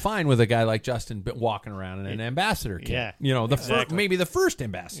 1,000% fine with a guy like Justin walking around in an ambassador kit. Yeah, maybe the first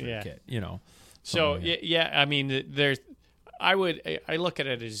ambassador kit. So I mean, I look at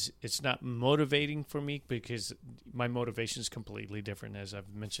it as it's not motivating for me because my motivation is completely different. As I've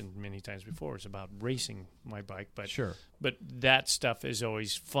mentioned many times before, it's about racing my bike. But sure, but that stuff is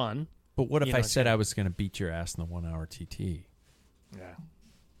always fun. But what if I said I was going to beat your ass in the 1 hour TT? Yeah,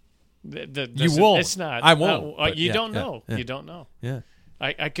 you won't. It's not. I won't. You don't know. You don't know. Yeah,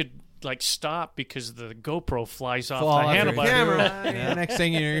 I could. Like stop because the GoPro flies off the handlebar. Next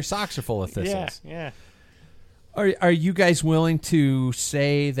thing you know, your socks are full of thistles. Yeah. Are you guys willing to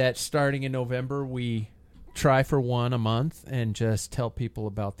say that starting in November we try for one a month and just tell people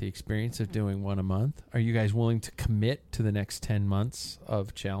about the experience of doing one a month? Are you guys willing to commit to the next 10 months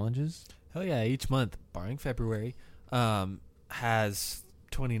of challenges? Hell yeah! Each month, barring February, has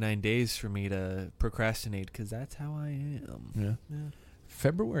 29 days for me to procrastinate because that's how I am. Yeah.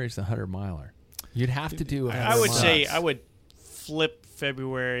 February's the 100-miler. You'd have to do 100 I would miles. say I would flip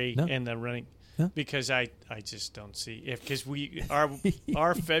February and the running because I just don't see because our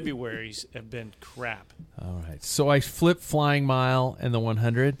Februarys have been crap. All right. So I flip flying mile and the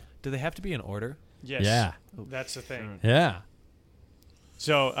 100. Do they have to be in order? Yes. Yeah. That's the thing. Yeah.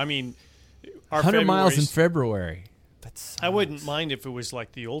 So, I mean, our 100 miles in February. I wouldn't mind if it was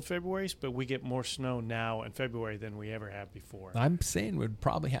like the old Februarys, but we get more snow now in February than we ever have before. I'm saying it would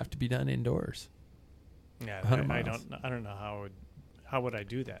probably have to be done indoors. Yeah, I don't know how would I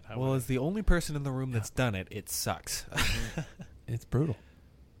do that? Well, as the only person in the room that's done it, it sucks. It's brutal.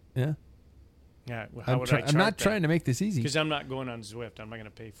 Yeah. Yeah. I'm not trying to make this easy because I'm not going on Zwift. I'm not going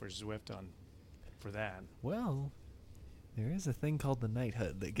to pay for Zwift for that. Well, there is a thing called the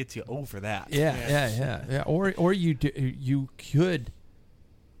knighthood that gets you over that. Yeah. Or you could.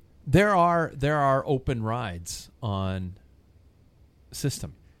 There are open rides on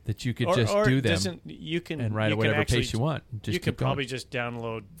SYSTM that you could just do them. And ride at whatever pace you want. You could probably just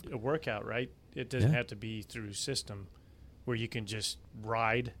download a workout, right? It doesn't have to be through SYSTM, where you can just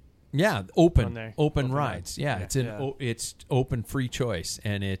ride. Yeah, open rides. Yeah, it's open free choice,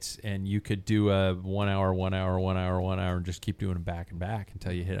 and you could do a 1 hour, and just keep doing them back and back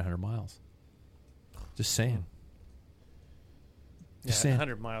until you hit 100 miles. Just saying. Just saying.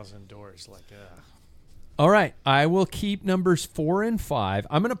 100 miles indoors, like. All right, I will keep numbers 4 and 5.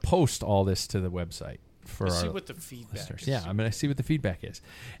 I'm going to post all this to the website. See what the feedback is. Yeah, I'm going to see what the feedback is.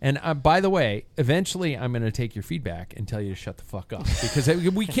 And by the way, eventually I'm going to take your feedback and tell you to shut the fuck up because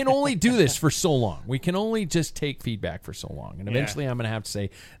we can only do this for so long. We can only just take feedback for so long. And eventually I'm going to have to say,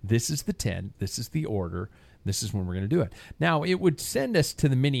 this is the 10, this is the order, this is when we're going to do it. Now, it would send us to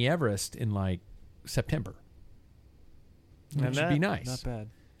the mini Everest in like September. Which would be nice. Not bad.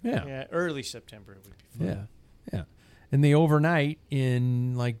 Yeah, early September would be fun. Yeah. And the overnight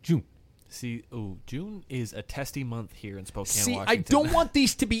in like June. See, June is a testy month here in Spokane, Washington. I don't want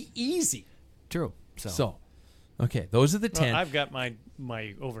these to be easy. True. So okay, those are the 10. I've got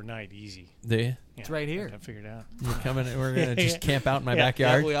my overnight easy. It's right here. I figured it out. You're coming. We're gonna just camp out in my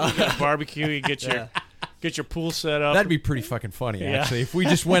backyard. You got a barbecue. You get your pool set up. That'd be pretty fucking funny, actually. If we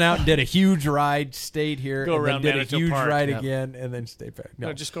just went out and did a huge ride, stayed here, go and around then did Manitou a huge Park. ride again, and then stay back.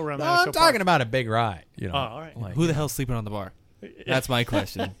 No, just go around. No, Manitou I'm talking Park. about a big ride. You know. Oh, all right. Who the hell's sleeping on the bar? That's my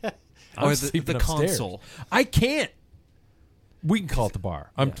question. Or the console. I can't. We can call it the bar.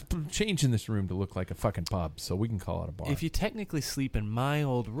 I'm changing this room to look like a fucking pub, so we can call it a bar. If you technically sleep in my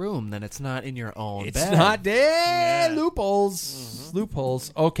old room, then it's not in your own bed. It's not there. Loopholes. Mm-hmm.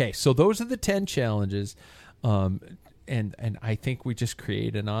 Loopholes. Okay, so those are the 10 challenges. And I think we just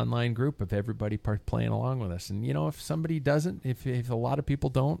create an online group of everybody playing along with us. And, if somebody doesn't, if a lot of people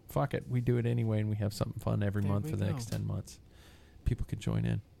don't, fuck it. We do it anyway, and we have something fun every month for the next 10 months. People can join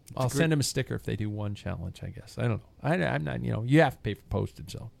in. I'll send them a sticker if they do one challenge, I guess. I don't know. I'm not, you have to pay for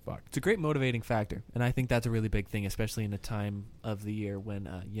postage, so fuck. It's a great motivating factor, and I think that's a really big thing, especially in a time of the year when,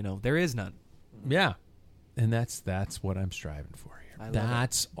 there is none. Yeah. And that's what I'm striving for here.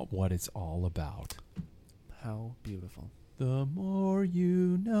 That's what it's all about. How beautiful. The more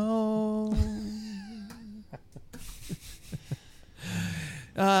you know.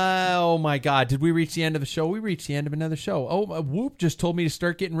 Oh, my God. Did we reach the end of the show? We reached the end of another show. Oh, Whoop just told me to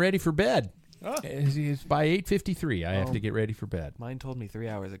start getting ready for bed. Oh. It's by 8:53. I have to get ready for bed. Mine told me 3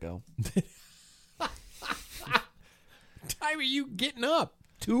 hours ago. Time are you getting up?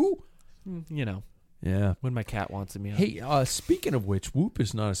 2? You know. Yeah. When my cat wants me up. Hey, speaking of which, Whoop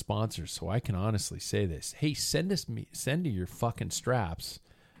is not a sponsor, so I can honestly say this. Hey, send to your fucking straps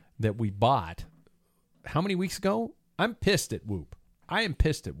that we bought. How many weeks ago? I'm pissed at Whoop. I am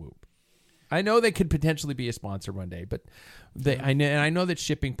pissed at Whoop. I know they could potentially be a sponsor one day, but I know that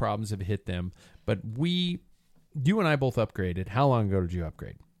shipping problems have hit them. But you and I both upgraded. How long ago did you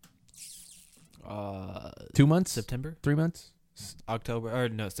upgrade? 2 months? September? 3 months?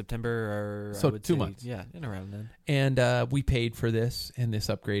 September. So 2 months. Yeah, in around then. And we paid for this and this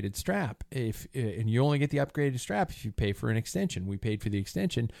upgraded strap. And you only get the upgraded strap if you pay for an extension. We paid for the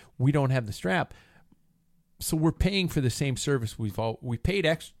extension. We don't have the strap. So we're paying for the same service we paid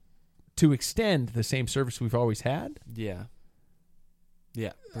extra to extend the same service we've always had. Yeah.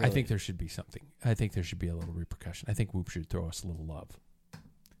 Yeah. Really. I think there should be something. I think there should be a little repercussion. I think Whoop should throw us a little love.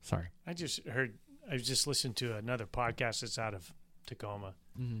 Sorry. I just listened to another podcast that's out of Tacoma.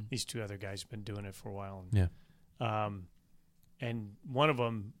 Mm-hmm. These 2 other guys have been doing it for a while. Yeah. And one of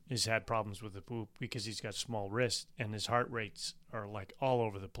them has had problems with the Whoop because he's got small wrists and his heart rates are like all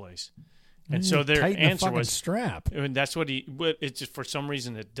over the place. And so their answer was strap. And that's what it's just for some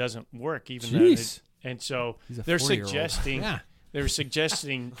reason it doesn't work. And so they're suggesting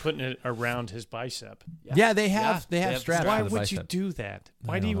putting it around his bicep. Yeah, they have straps. Why would you do that?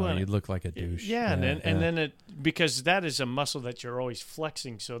 Why do you want? You'd look like a douche. Yeah, and then because that is a muscle that you're always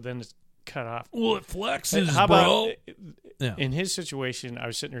flexing, so then it's cut off. Well, it flexes, how bro. About in his situation? I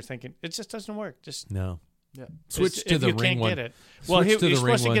was sitting there thinking it just doesn't work. Just no. Yeah. Switch to the ring one. You can't get it. Well, he's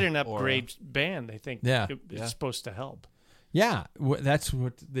supposed to get an upgrade band. They think it's supposed to help. Yeah, that's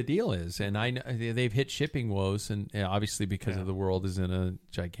what the deal is. And I know they've hit shipping woes, and obviously because of the world is in a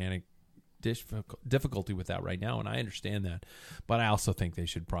gigantic difficulty with that right now, and I understand that. But I also think they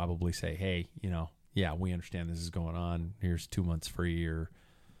should probably say, hey, we understand this is going on. Here's 2 months free or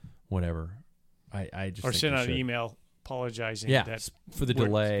whatever. I just send out an email apologizing for the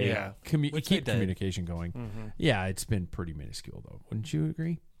delay. Yeah. Keep communication going. Mm-hmm. Yeah, it's been pretty minuscule, though. Wouldn't you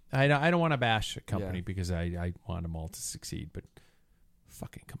agree? I don't want to bash a company because I want them all to succeed, but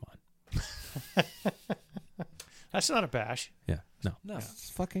fucking come on. That's not a bash. Yeah, no.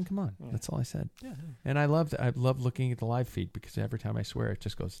 Fucking come on. Yeah. That's all I said. Yeah. And I love looking at the live feed because every time I swear, it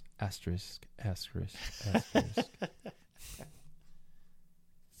just goes asterisk, asterisk, asterisk.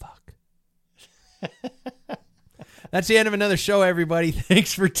 Fuck. That's the end of another show, everybody.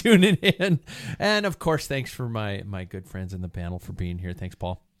 Thanks for tuning in. And, of course, thanks for my good friends in the panel for being here. Thanks,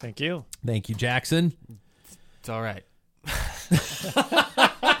 Paul. Thank you. Thank you, Jackson. It's all right.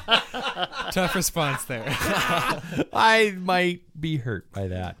 Tough response there. I might be hurt by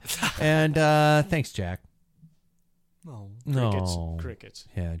that. And thanks, Jack. Crickets.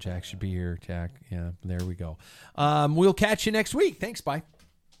 Yeah, Jack should be here. Jack. Yeah, there we go. We'll catch you next week. Thanks, bye.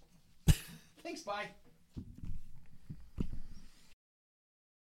 Thanks, bye.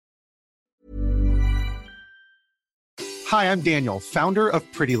 Hi, I'm Daniel, founder of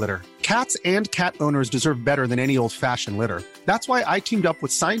Pretty Litter. Cats and cat owners deserve better than any old-fashioned litter. That's why I teamed up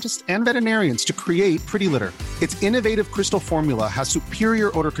with scientists and veterinarians to create Pretty Litter. Its innovative crystal formula has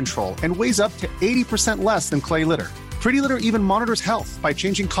superior odor control and weighs up to 80% less than clay litter. Pretty Litter even monitors health by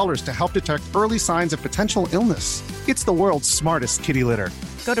changing colors to help detect early signs of potential illness. It's the world's smartest kitty litter.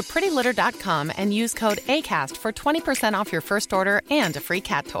 Go to prettylitter.com and use code ACAST for 20% off your first order and a free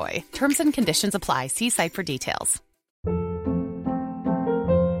cat toy. Terms and conditions apply. See site for details.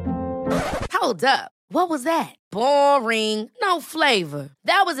 Hold up. What was that? Boring. No flavor.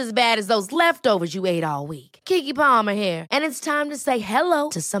 That was as bad as those leftovers you ate all week. Keke Palmer here, and it's time to say hello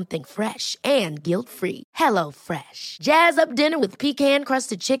to something fresh and guilt-free. Hello Fresh. Jazz up dinner with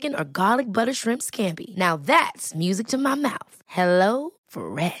pecan-crusted chicken or garlic butter shrimp scampi. Now that's music to my mouth. Hello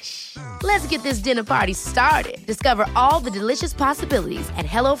Fresh. Let's get this dinner party started. Discover all the delicious possibilities at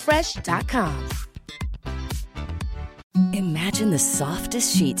HelloFresh.com. Imagine the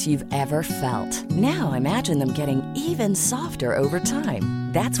softest sheets you've ever felt. Now imagine them getting even softer over time.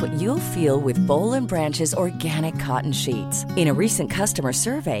 That's what you'll feel with Boll & Branch's organic cotton sheets. In a recent customer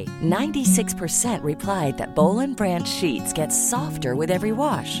survey, 96% replied that Boll & Branch sheets get softer with every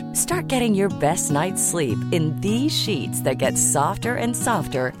wash. Start getting your best night's sleep in these sheets that get softer and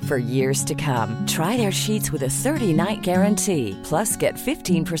softer for years to come. Try their sheets with a 30-night guarantee. Plus, get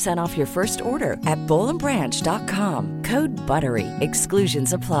 15% off your first order at bollandbranch.com. Code BUTTERY.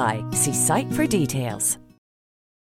 Exclusions apply. See site for details.